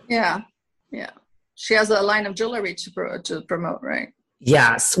 Yeah. She has a line of jewelry to promote, right?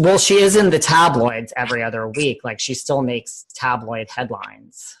 Yes. Well, she is in the tabloids every other week. Like, she still makes tabloid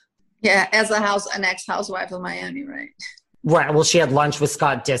headlines. Yeah, as an ex-housewife of Miami, right? Right. Well, she had lunch with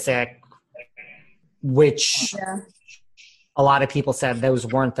Scott Disick, which a lot of people said those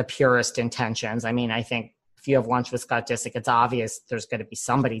weren't the purest intentions. I mean, I think if you have lunch with Scott Disick, it's obvious there's going to be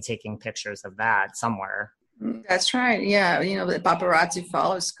somebody taking pictures of that somewhere. That's right. Yeah. The paparazzi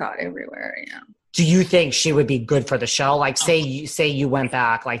follow Scott everywhere. Yeah. Do you think she would be good for the show? Like, say you went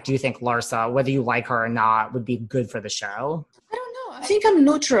back, like, do you think Larsa, whether you like her or not, would be good for the show? I don't know. I think I'm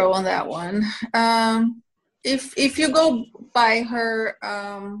neutral on that one. If you go by her,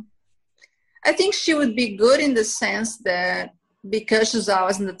 I think she would be good in the sense that because she's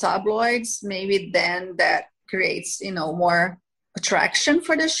always in the tabloids, maybe then that creates, more attraction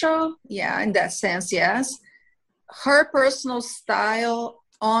for the show. Yeah, in that sense, yes. Her personal style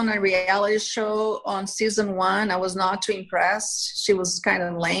on a reality show on season 1, I was not too impressed. She was kind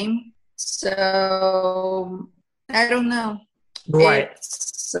of lame. So I don't know. Right.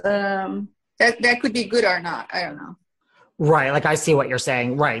 That could be good or not. I don't know. Right. Like, I see what you're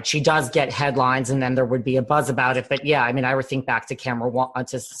saying. Right. She does get headlines and then there would be a buzz about it. But yeah, I mean, I would think back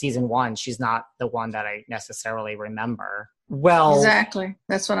to season 1. She's not the one that I necessarily remember. Well, exactly.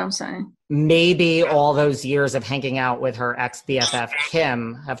 That's what I'm saying. Maybe all those years of hanging out with her ex-BFF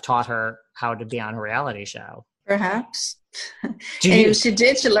Kim have taught her how to be on a reality show. Perhaps. If she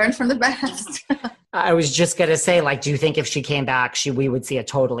did, she learned from the best. I was just going to say, like, do you think if she came back, we would see a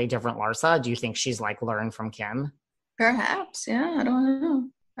totally different Larsa? Do you think she's like learned from Kim? Perhaps. Yeah. I don't know.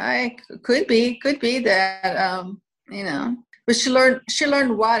 Could be that, but she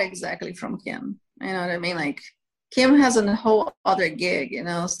learned what exactly from Kim? You know what I mean? Like, Kim has a whole other gig,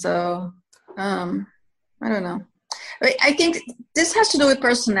 so I don't know. I think this has to do with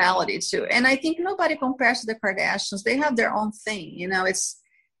personality too. And I think nobody compares to the Kardashians. They have their own thing,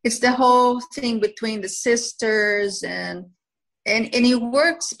 it's the whole thing between the sisters and it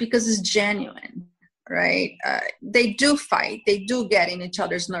works because it's genuine, right? They do fight, they do get in each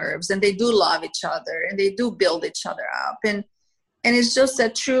other's nerves and they do love each other and they do build each other up. And it's just a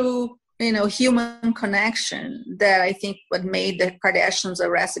true, human connection that I think what made the Kardashians a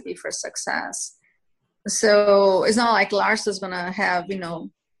recipe for success. So it's not like Larsa's going to have,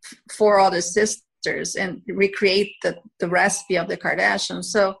 4 other sisters and recreate the recipe of the Kardashians.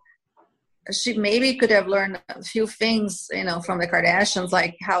 So she maybe could have learned a few things, from the Kardashians,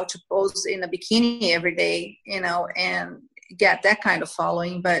 like how to pose in a bikini every day, and get that kind of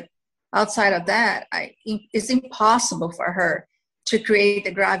following. But outside of that, it's impossible for her to create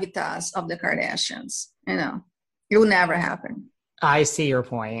the gravitas of the Kardashians. It will never happen. I see your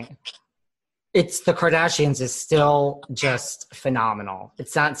point. It's the Kardashians is still just phenomenal. It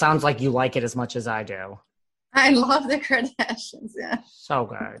sounds like you like it as much as I do. I love the Kardashians. Yeah. So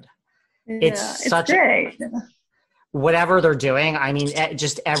good. Yeah, it's such great. Whatever they're doing, I mean,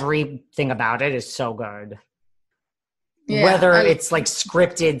 just everything about it is so good. Yeah, whether it's like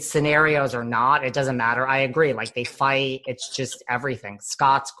scripted scenarios or not, it doesn't matter. I agree. Like, they fight. It's just everything.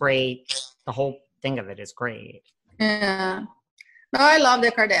 Scott's great. The whole thing of it is great. Yeah. No, I love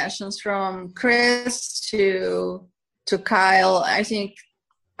the Kardashians, from Kris to Kyle. I think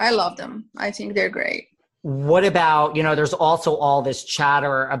I love them. I think they're great. What about, there's also all this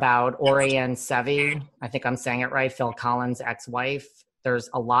chatter about Orianne Sevi. I think I'm saying it right. Phil Collins' ex-wife. There's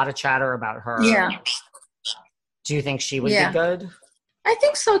a lot of chatter about her. Yeah. Do you think she would be good? I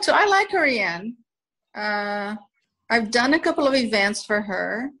think so too. I like Orianne. I've done a couple of events for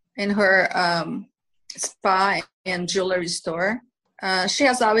her in her spa and jewelry store. She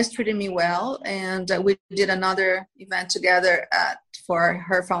has always treated me well, and we did another event together for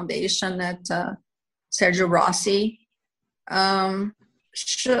her foundation at Sergio Rossi.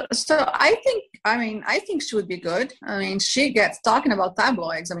 So I think she would be good. I mean, she gets talking about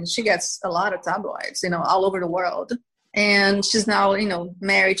tabloids. I mean, she gets a lot of tabloids, all over the world. And she's now,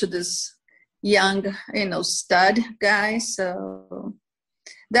 married to this young, stud guy. So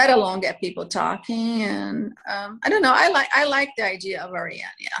that alone get people talking. And I don't know. I like the idea of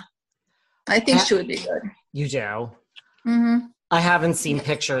Orianne. Yeah, I think she would be good. You do? Mm-hmm. I haven't seen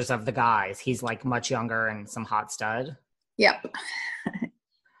pictures of the guys. He's like much younger and some hot stud. Yep.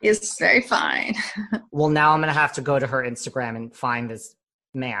 It's very fine. Well, now I'm going to have to go to her Instagram and find this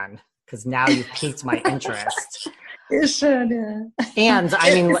man, because now you've piqued my interest. You should, yeah. And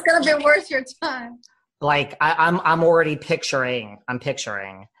I mean, it's going to be worth your time. Like I'm already picturing.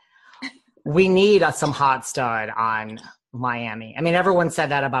 We need some hot stud on Miami. I mean, everyone said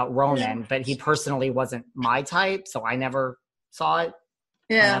that about Roman, but he personally wasn't my type, so I never saw it.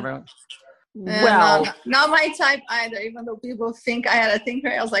 Yeah. Well, not my type either. Even though people think I had a thing for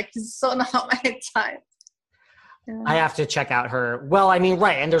her, I was like, it's so not my type. Yeah. I have to check out her. Well, I mean,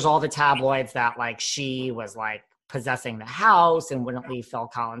 right, and there's all the tabloids that like she was like possessing the house and wouldn't leave Phil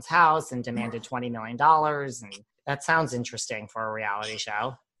Collins' house and demanded $20 million, and that sounds interesting for a reality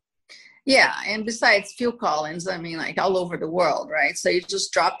show. Yeah, and besides Phil Collins, I mean, like all over the world, right? So you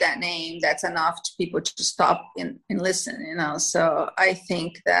just drop that name, that's enough to people to stop and listen, you know? So I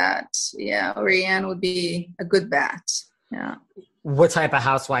think that, yeah, Rianne would be a good bet. Yeah. What type of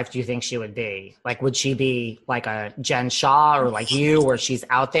housewife do you think she would be? Like, would she be like a Jen Shaw or like you, where she's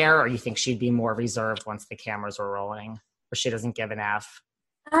out there, or you think she'd be more reserved once the cameras were rolling, or she doesn't give an F?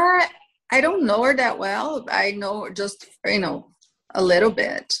 I don't know her that well. I know her just, you know, a little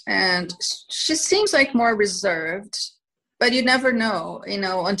bit, and she seems like more reserved, but you never know, you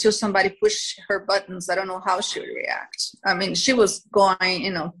know, until somebody push her buttons. I don't know how she would react. I mean, she was going,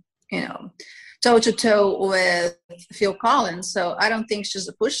 you know, toe to toe with Phil Collins, so I don't think she's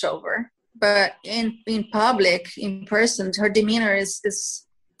a pushover. But in public, in person, her demeanor is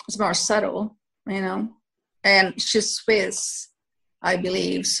more subtle, you know, and she's Swiss, I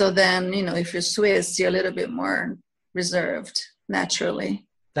believe. So then, you know, if you're Swiss, you're a little bit more reserved naturally.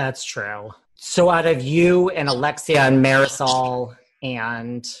 That's true. So out of you and Alexia and Marisol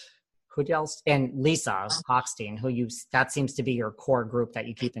and who else? And Lisa Hochstein, that seems to be your core group that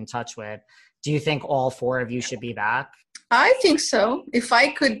you keep in touch with. Do you think all four of you should be back? I think so. If I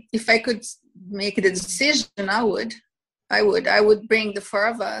could make the decision, I would bring the four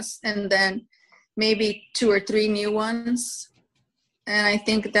of us and then maybe 2 or 3 new ones. And I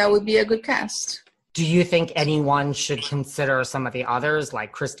think that would be a good cast. Do you think anyone should consider some of the others,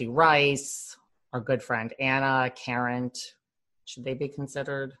 like Christy Rice, our good friend Anna, Karen? Should they be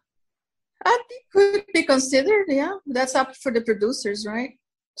considered? I think could be considered, yeah. That's up for the producers, right?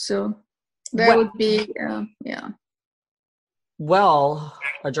 So that would be, yeah. Well,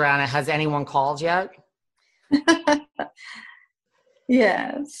 Adriana, has anyone called yet?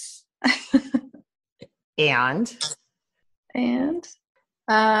 Yes. And?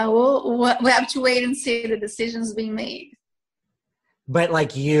 We have to wait and see the decisions being made. But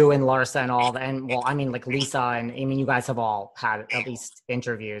like you and Larsa and all, and well, I mean, like Lisa and I mean, you guys have all had at least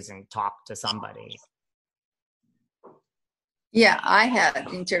interviews and talked to somebody. Yeah, I had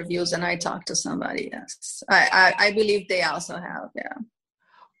interviews and I talked to somebody. Yes, I believe they also have. Yeah.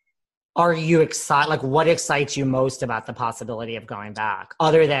 Are you excited? Like, what excites you most about the possibility of going back?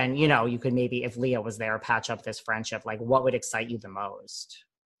 Other than, you know, you could maybe, if Leah was there, patch up this friendship. Like, what would excite you the most?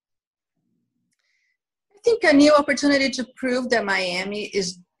 I think a new opportunity to prove that Miami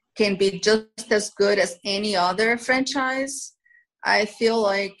can be just as good as any other franchise. I feel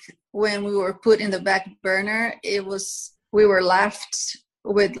like when we were put in the back burner, we were left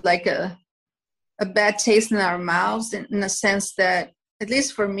with like a bad taste in our mouths in the sense that, at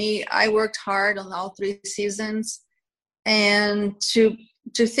least for me, I worked hard on all 3 seasons, and to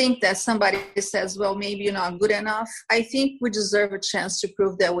think that somebody says, well, maybe you're not good enough, I think we deserve a chance to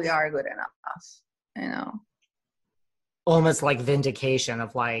prove that we are good enough, you know. Almost like vindication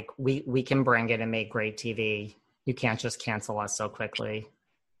of like, we can bring it and make great TV. You can't just cancel us so quickly.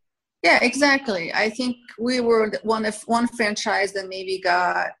 Yeah, exactly. I think we were one franchise that maybe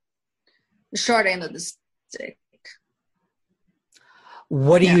got the short end of the stick.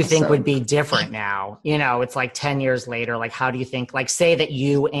 What do you think would be different now? You know, it's like 10 years later. Like, how do you think, like, say that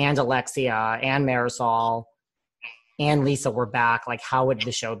you and Alexia and Marisol and Lisa were back, like, how would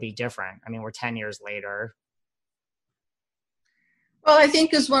the show be different? I mean, we're 10 years later. Well, I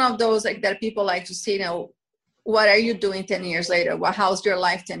think it's one of those like that people like to see, you know, what are you doing 10 years later? Well, how's your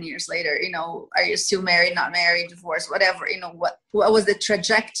life 10 years later? You know, are you still married, not married, divorced, whatever? You know, what was the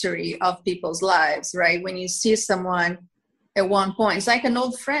trajectory of people's lives, right? When you see someone at one point, it's like an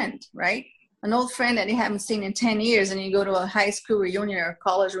old friend, right? An old friend that you haven't seen in 10 years, and you go to a high school reunion or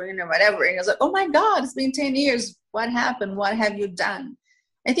college reunion or whatever, and it's like, oh my God, it's been 10 years. What happened? What have you done?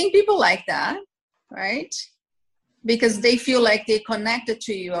 I think people like that, right? Because they feel like they connected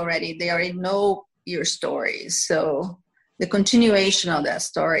to you already. They already know your stories. So the continuation of that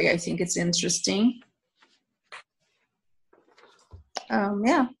story, I think it's interesting.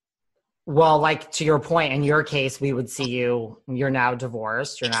 Yeah. Well, like to your point, in your case, we would see you're now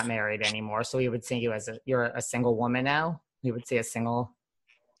divorced, you're not married anymore. So we would see you as you're a single woman now. We would see a single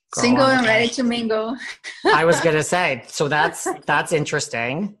girl. Single and ready to mingle. I was going to say, so that's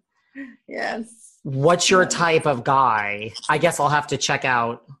interesting. Yes. What's your type of guy? I guess I'll have to check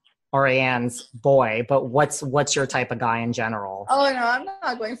out Oriane's boy, but what's your type of guy in general? Oh no, I'm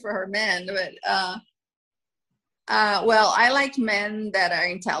not going for her men, but well, I like men that are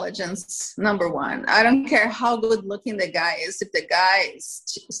intelligence, number one. I don't care how good looking the guy is. If the guy is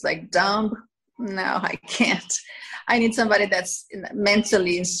just like dumb, no, I can't. I need somebody that's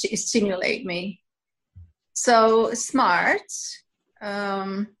mentally stimulate me. So smart,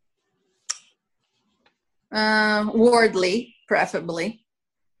 worldly, preferably.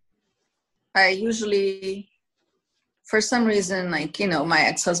 I usually, for some reason, like, my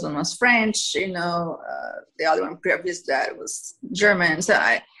ex-husband was French, the other one previous that was German. So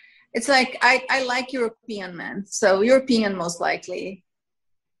it's like, I like European men. So European, most likely,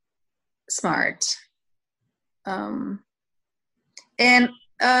 smart. And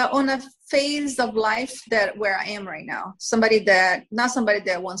on a phase of life where I am right now, not somebody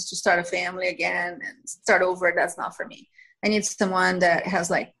that wants to start a family again and start over. That's not for me. I need someone that has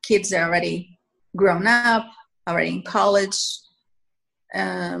like kids that are already grown up, already in college.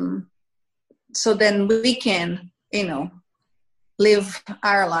 So then we can, live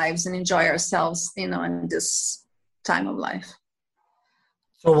our lives and enjoy ourselves, in this time of life.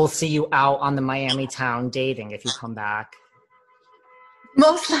 So we'll see you out on the Miami town dating if you come back.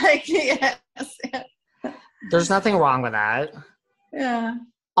 Most likely, yes. There's nothing wrong with that. Yeah.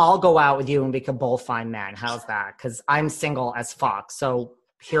 I'll go out with you and we can both find men. How's that? Because I'm single as fuck. So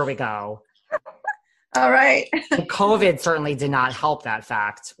here we go. All right. COVID certainly did not help that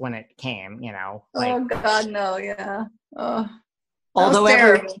fact when it came, Oh God, no, yeah. Oh, although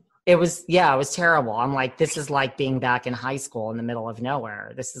it was terrible. I'm like, this is like being back in high school in the middle of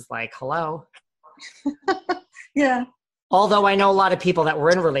nowhere. This is like, hello. Yeah. Although I know a lot of people that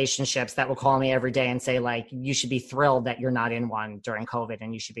were in relationships that will call me every day and say, like, you should be thrilled that you're not in one during COVID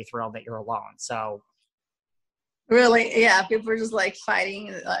and you should be thrilled that you're alone. So. Really? Yeah. People are just like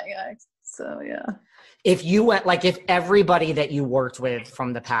fighting. So, yeah. If you went, like, if everybody that you worked with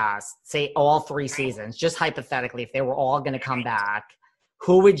from the past, say all 3 seasons, just hypothetically, if they were all going to come back,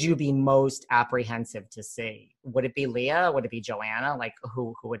 who would you be most apprehensive to see? Would it be Leah? Would it be Joanna? Like,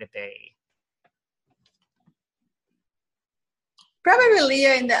 who would it be? Probably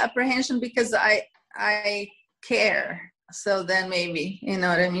Leah in the apprehension because I care. So then maybe, you know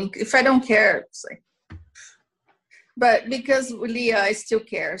what I mean? If I don't care, it's like, but because with Leah, I still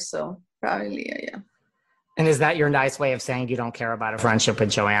care. So probably Leah, yeah. And is that your nice way of saying you don't care about a friendship with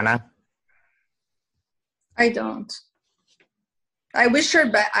Joanna? I don't. I wish her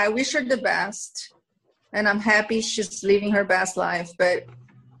the best, and I'm happy she's living her best life, but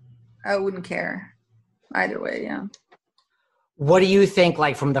I wouldn't care either way, yeah. What do you think,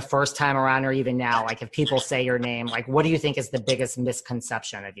 like, from the first time around or even now, like, if people say your name, like, what do you think is the biggest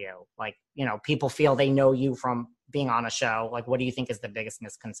misconception of you? Like, people feel they know you from being on a show. Like, what do you think is the biggest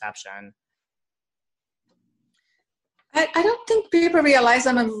misconception? I don't think people realize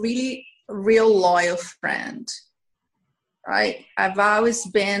I'm a really real loyal friend. I've always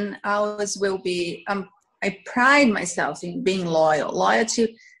been, always will be. I pride myself in being loyal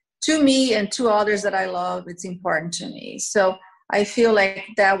to me and to others that I love. It's important to me. So I feel like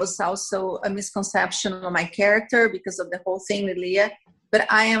that was also a misconception of my character because of the whole thing with Leah.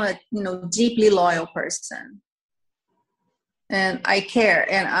 But I am a deeply loyal person, and I care,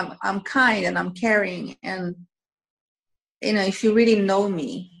 and I'm kind, and I'm caring, and if you really know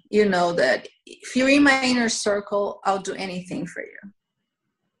me, you know that if you're in my inner circle, I'll do anything for you.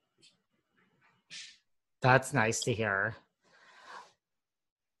 That's nice to hear.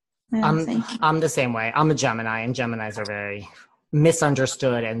 Yeah, I'm the same way. I'm a Gemini, and Geminis are very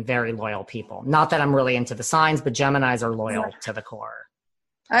misunderstood and very loyal people. Not that I'm really into the signs, but Geminis are loyal to the core.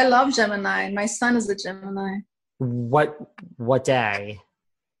 I love Gemini. My son is a Gemini. What day?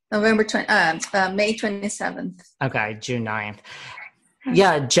 May 27th. Okay, June 9th.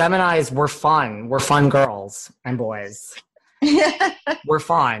 Yeah, Geminis, we're fun. We're fun girls and boys. We're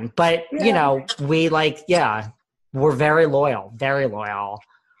fun. But, we're very loyal, very loyal.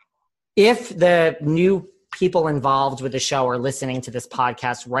 If the new people involved with the show are listening to this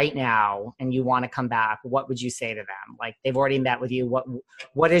podcast right now and you want to come back, what would you say to them? Like, they've already met with you.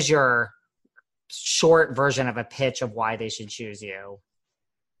 What is your short version of a pitch of why they should choose you?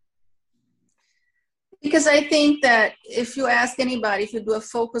 Because I think that if you ask anybody, if you do a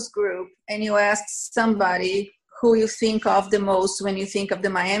focus group and you ask somebody who you think of the most when you think of the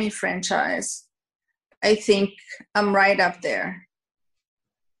Miami franchise, I think I'm right up there,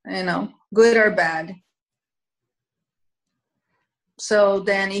 good or bad. So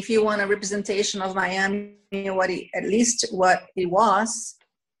then if you want a representation of Miami, at least what it was,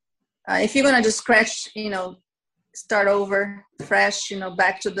 If you're gonna just scratch, start over fresh,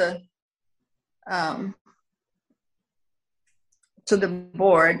 back to the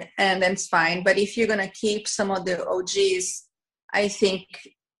board, and then it's fine. But if you're gonna keep some of the OGs, I think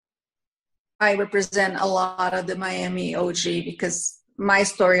I represent a lot of the Miami OG because my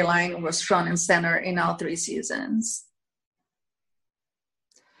storyline was front and center in all 3 seasons.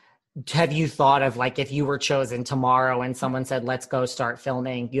 Have you thought of, like, if you were chosen tomorrow and someone said, let's go start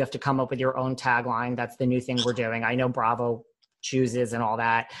filming, you have to come up with your own tagline? That's the new thing we're doing. I know Bravo chooses and all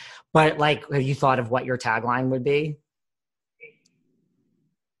that, but like, have you thought of what your tagline would be?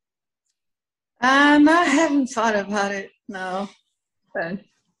 I haven't thought about it, no, but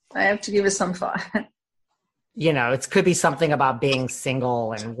I have to give it some thought. It could be something about being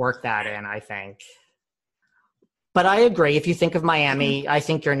single and work that in, I think. But I agree. If you think of Miami, I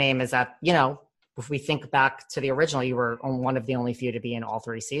think your name is at, if we think back to the original, you were one of the only few to be in all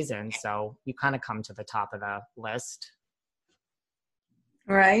 3 seasons. So you kind of come to the top of the list.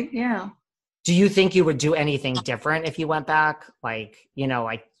 Right. Yeah. Do you think you would do anything different if you went back? Like,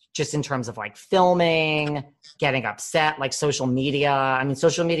 like just in terms of like filming, getting upset, like social media. I mean,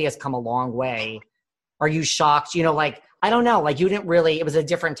 social media has come a long way. Are you shocked? Like, I don't know, like you didn't really, it was a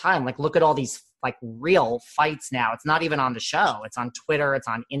different time. Like, look at all these like real fights now. It's not even on the show. It's on Twitter. It's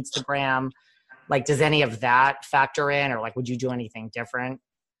on Instagram. Like, does any of that factor in, or like, would you do anything different?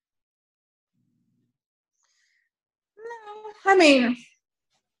 No, I mean,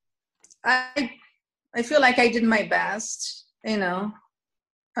 I feel like I did my best, so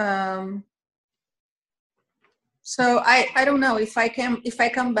I don't know if I come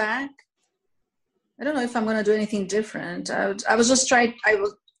back, I don't know if I'm going to do anything different. I would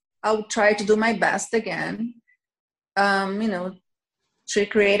try to do my best again, to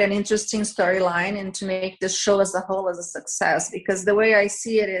create an interesting storyline and to make the show as a whole as a success. Because the way I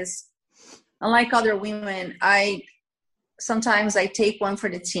see it is, unlike other women, sometimes I take one for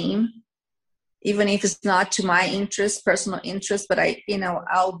the team, even if it's not to my personal interest, but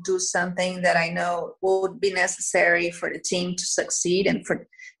I'll do something that I know would be necessary for the team to succeed and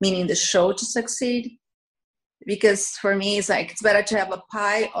meaning the show to succeed. Because for me, it's like, it's better to have a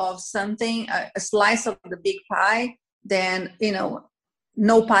pie of something, a slice of the big pie than,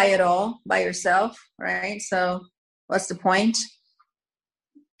 no pie at all by yourself. Right. So what's the point?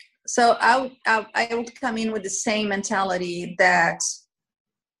 So I would come in with the same mentality that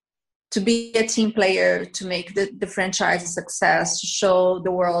to be a team player, to make the franchise a success, to show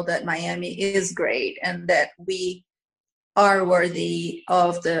the world that Miami is great and that we are worthy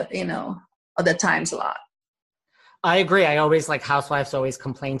of the times a lot. I agree. I always, like, Housewives always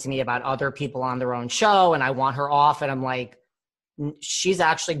complain to me about other people on their own show, and I want her off. And I'm like, she's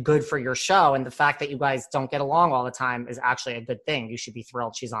actually good for your show. And the fact that you guys don't get along all the time is actually a good thing. You should be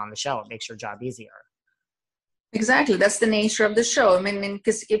thrilled she's on the show. It makes your job easier. Exactly. That's the nature of the show. I mean,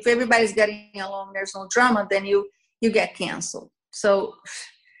 because if everybody's getting along, there's no drama, then you get canceled. So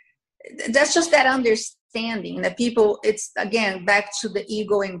that's just that understanding that people, it's again, back to the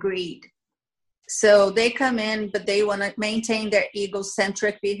ego and greed. So they come in, but they want to maintain their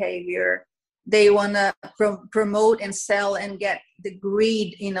egocentric behavior. They want to promote and sell and get the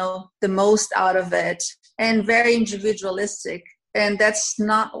greed, the most out of it, and very individualistic. And that's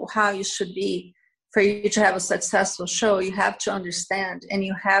not how you should be. For you to have a successful show, you have to understand, and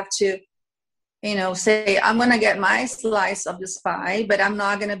you have to, say, I'm going to get my slice of this pie, but I'm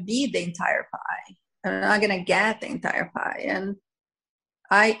not going to be the entire pie. I'm not going to get the entire pie. And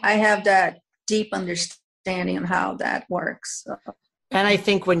I have that deep understanding on how that works. So. And I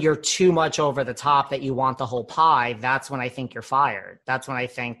think when you're too much over the top that you want the whole pie, that's when I think you're fired. That's when I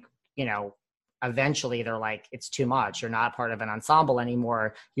think, eventually they're like, it's too much. You're not part of an ensemble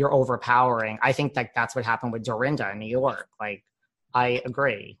anymore. You're overpowering. I think that that's what happened with Dorinda in New York. Like, I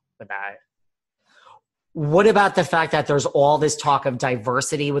agree with that. What about the fact that there's all this talk of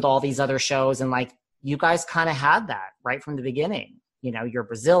diversity with all these other shows? And like, you guys kind of had that right from the beginning. You're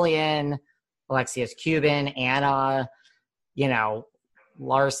Brazilian, Alexia's Cuban, Anna,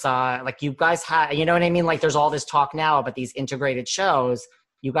 Larsa, like you guys had, you know what I mean? Like, there's all this talk now about these integrated shows.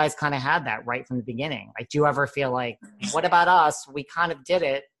 You guys kind of had that right from the beginning. Like, do you ever feel like, what about us? We kind of did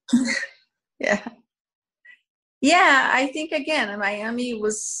it. Yeah. Yeah. I think again, Miami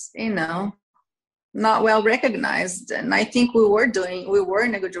was, not well recognized. And I think we were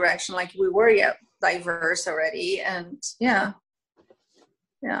in a good direction. Like, we were diverse already. And yeah.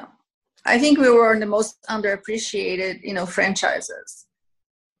 I think we were the most underappreciated, franchises.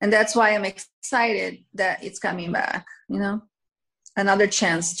 And that's why I'm excited that it's coming back, another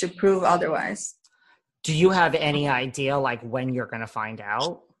chance to prove otherwise. Do you have any idea like when you're going to find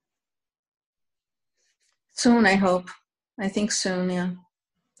out? Soon, I hope. I think soon, yeah.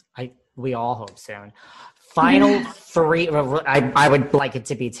 We all hope soon. Final three, I would like it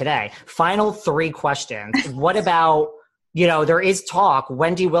to be today. Final three questions. What about, there is talk.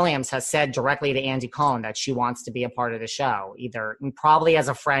 Wendy Williams has said directly to Andy Cohen that she wants to be a part of the show, either probably as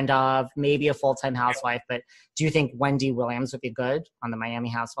a friend of, maybe a full-time housewife. But do you think Wendy Williams would be good on the Miami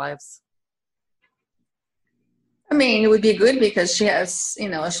Housewives? I mean, it would be good because she has,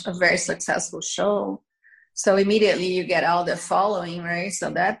 a very successful show. So immediately you get all the following, right? So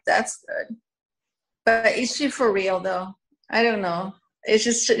that's good. But is she for real though? I don't know.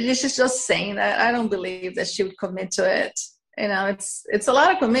 She's just saying that. I don't believe that she would commit to it. It's a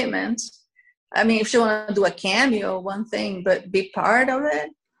lot of commitment. I mean, if she want to do a cameo, one thing, but be part of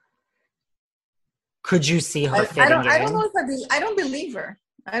it. Could you see her fitting in? I don't know if I don't believe her.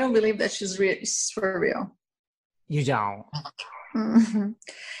 I don't believe that she's for real. You don't. Mm-hmm.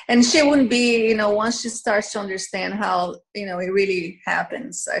 And she wouldn't be, once she starts to understand how, it really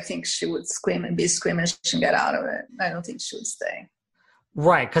happens, I think she would scream and get out of it. I don't think she would stay.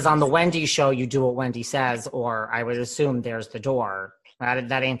 Right, because on the Wendy show, you do what Wendy says, or I would assume there's the door.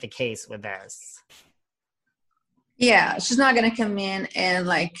 That ain't the case with this. Yeah, she's not going to come in and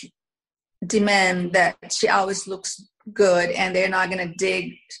demand that she always looks good, and they're not going to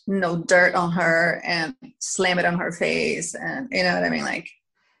dig dirt on her and slam it on her face, and you know what I mean.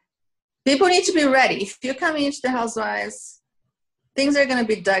 People need to be ready. If you're coming into the Housewives, things are going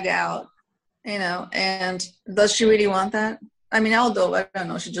to be dug out, and does she really want that? I mean, although I don't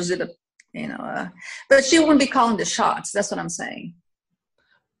know, she just did but she wouldn't be calling the shots. That's what I'm saying.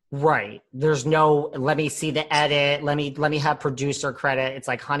 Right. There's no, let me see the edit. Let me have producer credit. It's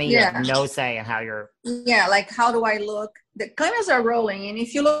like, honey, you have no say in how you're. Yeah. How do I look? The cameras are rolling. And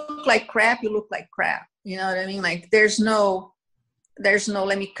if you look like crap, you look like crap. You know what I mean? There's no,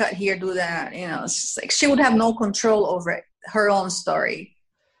 let me cut here, do that. It's just she would have no control over it, her own story.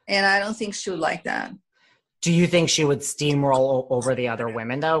 And I don't think she would like that. Do you think she would steamroll over the other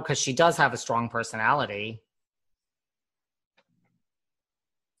women though? Because she does have a strong personality.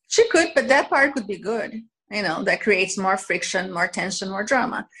 She could, but that part could be good. That creates more friction, more tension, more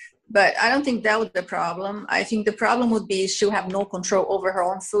drama. But I don't think that was the problem. I think the problem would be she'll have no control over her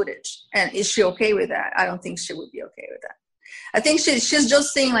own footage. And is she okay with that? I don't think she would be okay with that. I think she's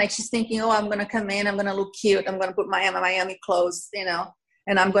just saying, she's thinking, oh, I'm going to come in, I'm going to look cute, I'm going to put my Miami clothes, and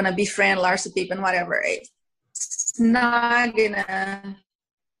I'm going to befriend Larsa Pippen, whatever. It's not going to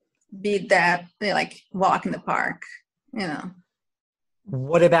be that, walk in the park,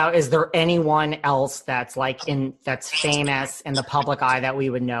 What about, is there anyone else that's that's famous in the public eye that we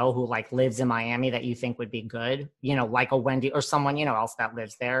would know who lives in Miami that you think would be good? Like a Wendy or someone, else that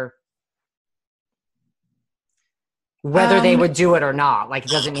lives there? Whether they would do it or not, it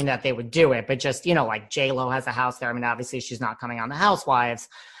doesn't mean that they would do it, but just, J-Lo has a house there. I mean, obviously she's not coming on the Housewives.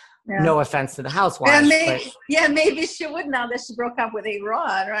 Yeah. No offense to the Housewives. Maybe she would now that she broke up with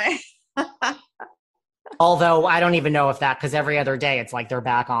A-Rod, right? Although I don't even know if that, because every other day it's they're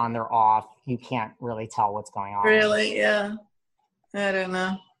back on, they're off. You can't really tell what's going on. Really? Yeah. I don't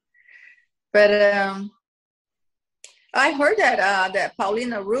know. But I heard that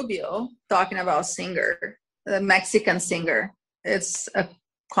Paulina Rubio talking about singer, the Mexican singer. It's a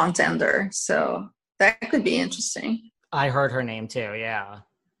contender. So that could be interesting. I heard her name too. Yeah.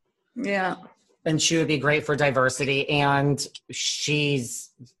 Yeah. And she would be great for diversity. And she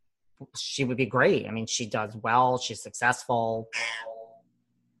would be great. I mean, she does well. She's successful.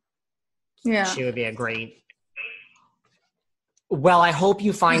 Yeah. She would be a great. Well, I hope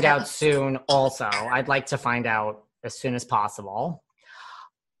you find out soon also. I'd like to find out as soon as possible.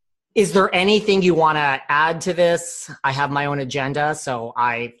 Is there anything you want to add to this? I have my own agenda, so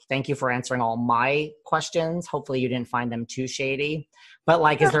I thank you for answering all my questions. Hopefully you didn't find them too shady.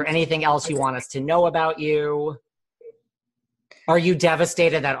 But is there anything else you want us to know about you? Are you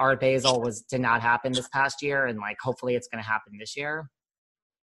devastated that Art Basel did not happen this past year, and hopefully it's going to happen this year?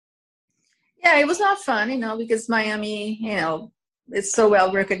 Yeah, it was not fun, because Miami, it's so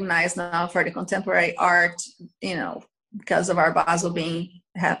well recognized now for the contemporary art, because of Art Basel being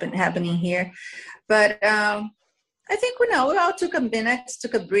happening here. But I think we all took a minute,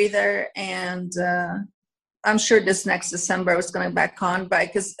 took a breather, and I'm sure this next December is going to back on,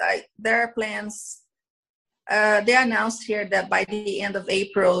 because there are plans. They announced here that by the end of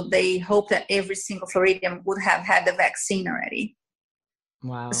April, they hope that every single Floridian would have had the vaccine already.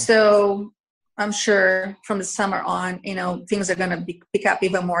 Wow. So I'm sure from the summer on, things are going to pick up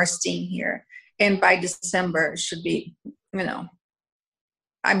even more steam here. And by December, it should be,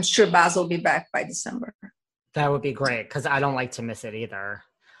 I'm sure Basel will be back by December. That would be great, because I don't like to miss it either.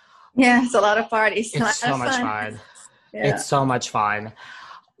 Yeah, it's a lot of parties. It's so much fun. Yeah. It's so much fun.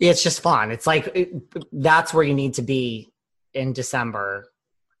 It's just fun. It's like, that's where you need to be in December.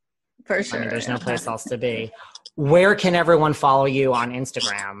 For sure. I mean, there's no place else to be. Where can everyone follow you on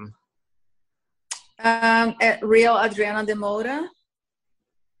Instagram? At Real Adriana de Moura.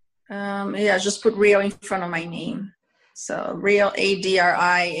 Just put Real in front of my name. So Real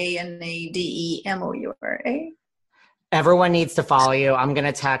ADRIANADEMOURA. Everyone needs to follow you. I'm going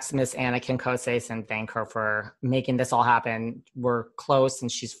to text Miss Anna Kinkoses and thank her for making this all happen. We're close and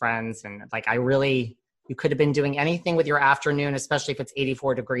she's friends. And like, you could have been doing anything with your afternoon, especially if it's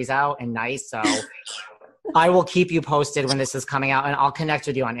 84 degrees out and nice. So I will keep you posted when this is coming out, and I'll connect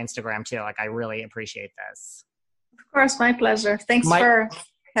with you on Instagram too. Like, I really appreciate this. Of course, my pleasure. Thanks for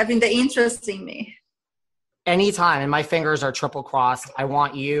having the interest in me. Anytime. And my fingers are triple crossed. I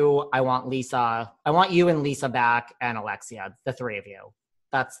want you. I want Lisa. I want you and Lisa back, and Alexia, the three of you.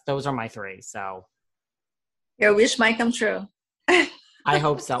 Those are my three. So your wish might come true. I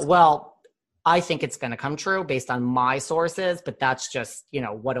hope so. Well, I think it's going to come true based on my sources, but that's just,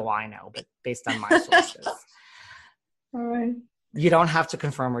 what do I know? But based on my sources. All right. You don't have to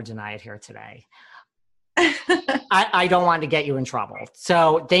confirm or deny it here today. I don't want to get you in trouble.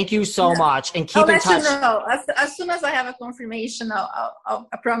 So thank you so much, and keep in touch. You know. As soon as I have a confirmation, I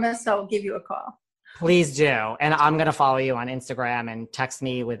promise I'll give you a call. Please do. And I'm going to follow you on Instagram, and text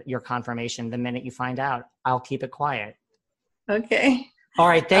me with your confirmation the minute you find out. I'll keep it quiet. Okay. All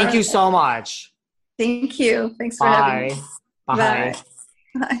right. Thank you so much. Thank you. Thanks for having me. Bye.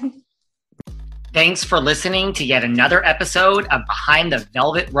 Bye. Thanks for listening to yet another episode of Behind the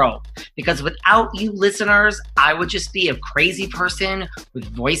Velvet Rope. Because without you listeners, I would just be a crazy person with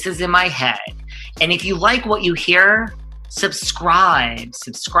voices in my head. And if you like what you hear, subscribe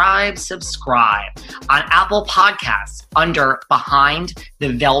on Apple Podcasts under Behind the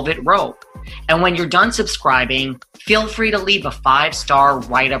Velvet Rope. And when you're done subscribing, feel free to leave a 5-star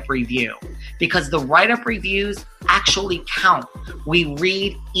write-up review, because the write-up reviews actually count. We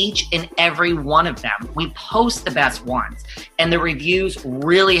read each and every one of them. We post the best ones, and the reviews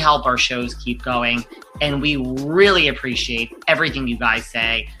really help our shows keep going. And we really appreciate everything you guys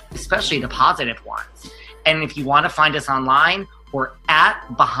say, especially the positive ones. And if you want to find us online, we're at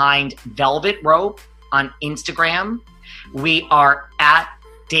Behind Velvet Rope on Instagram. We are at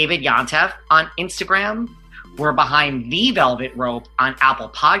David Yontef on Instagram. We're Behind the Velvet Rope on Apple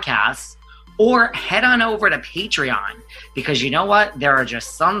Podcasts. Or head on over to Patreon, because you know what? There are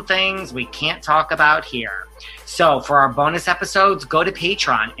just some things we can't talk about here. So for our bonus episodes, go to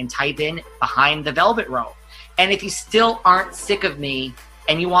Patreon and type in Behind the Velvet Rope. And if you still aren't sick of me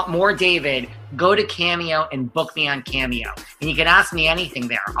and you want more David, go to Cameo and book me on Cameo. And you can ask me anything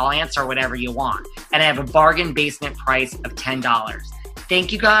there. I'll answer whatever you want. And I have a bargain basement price of $10.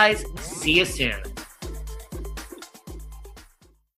 Thank you guys. See you soon.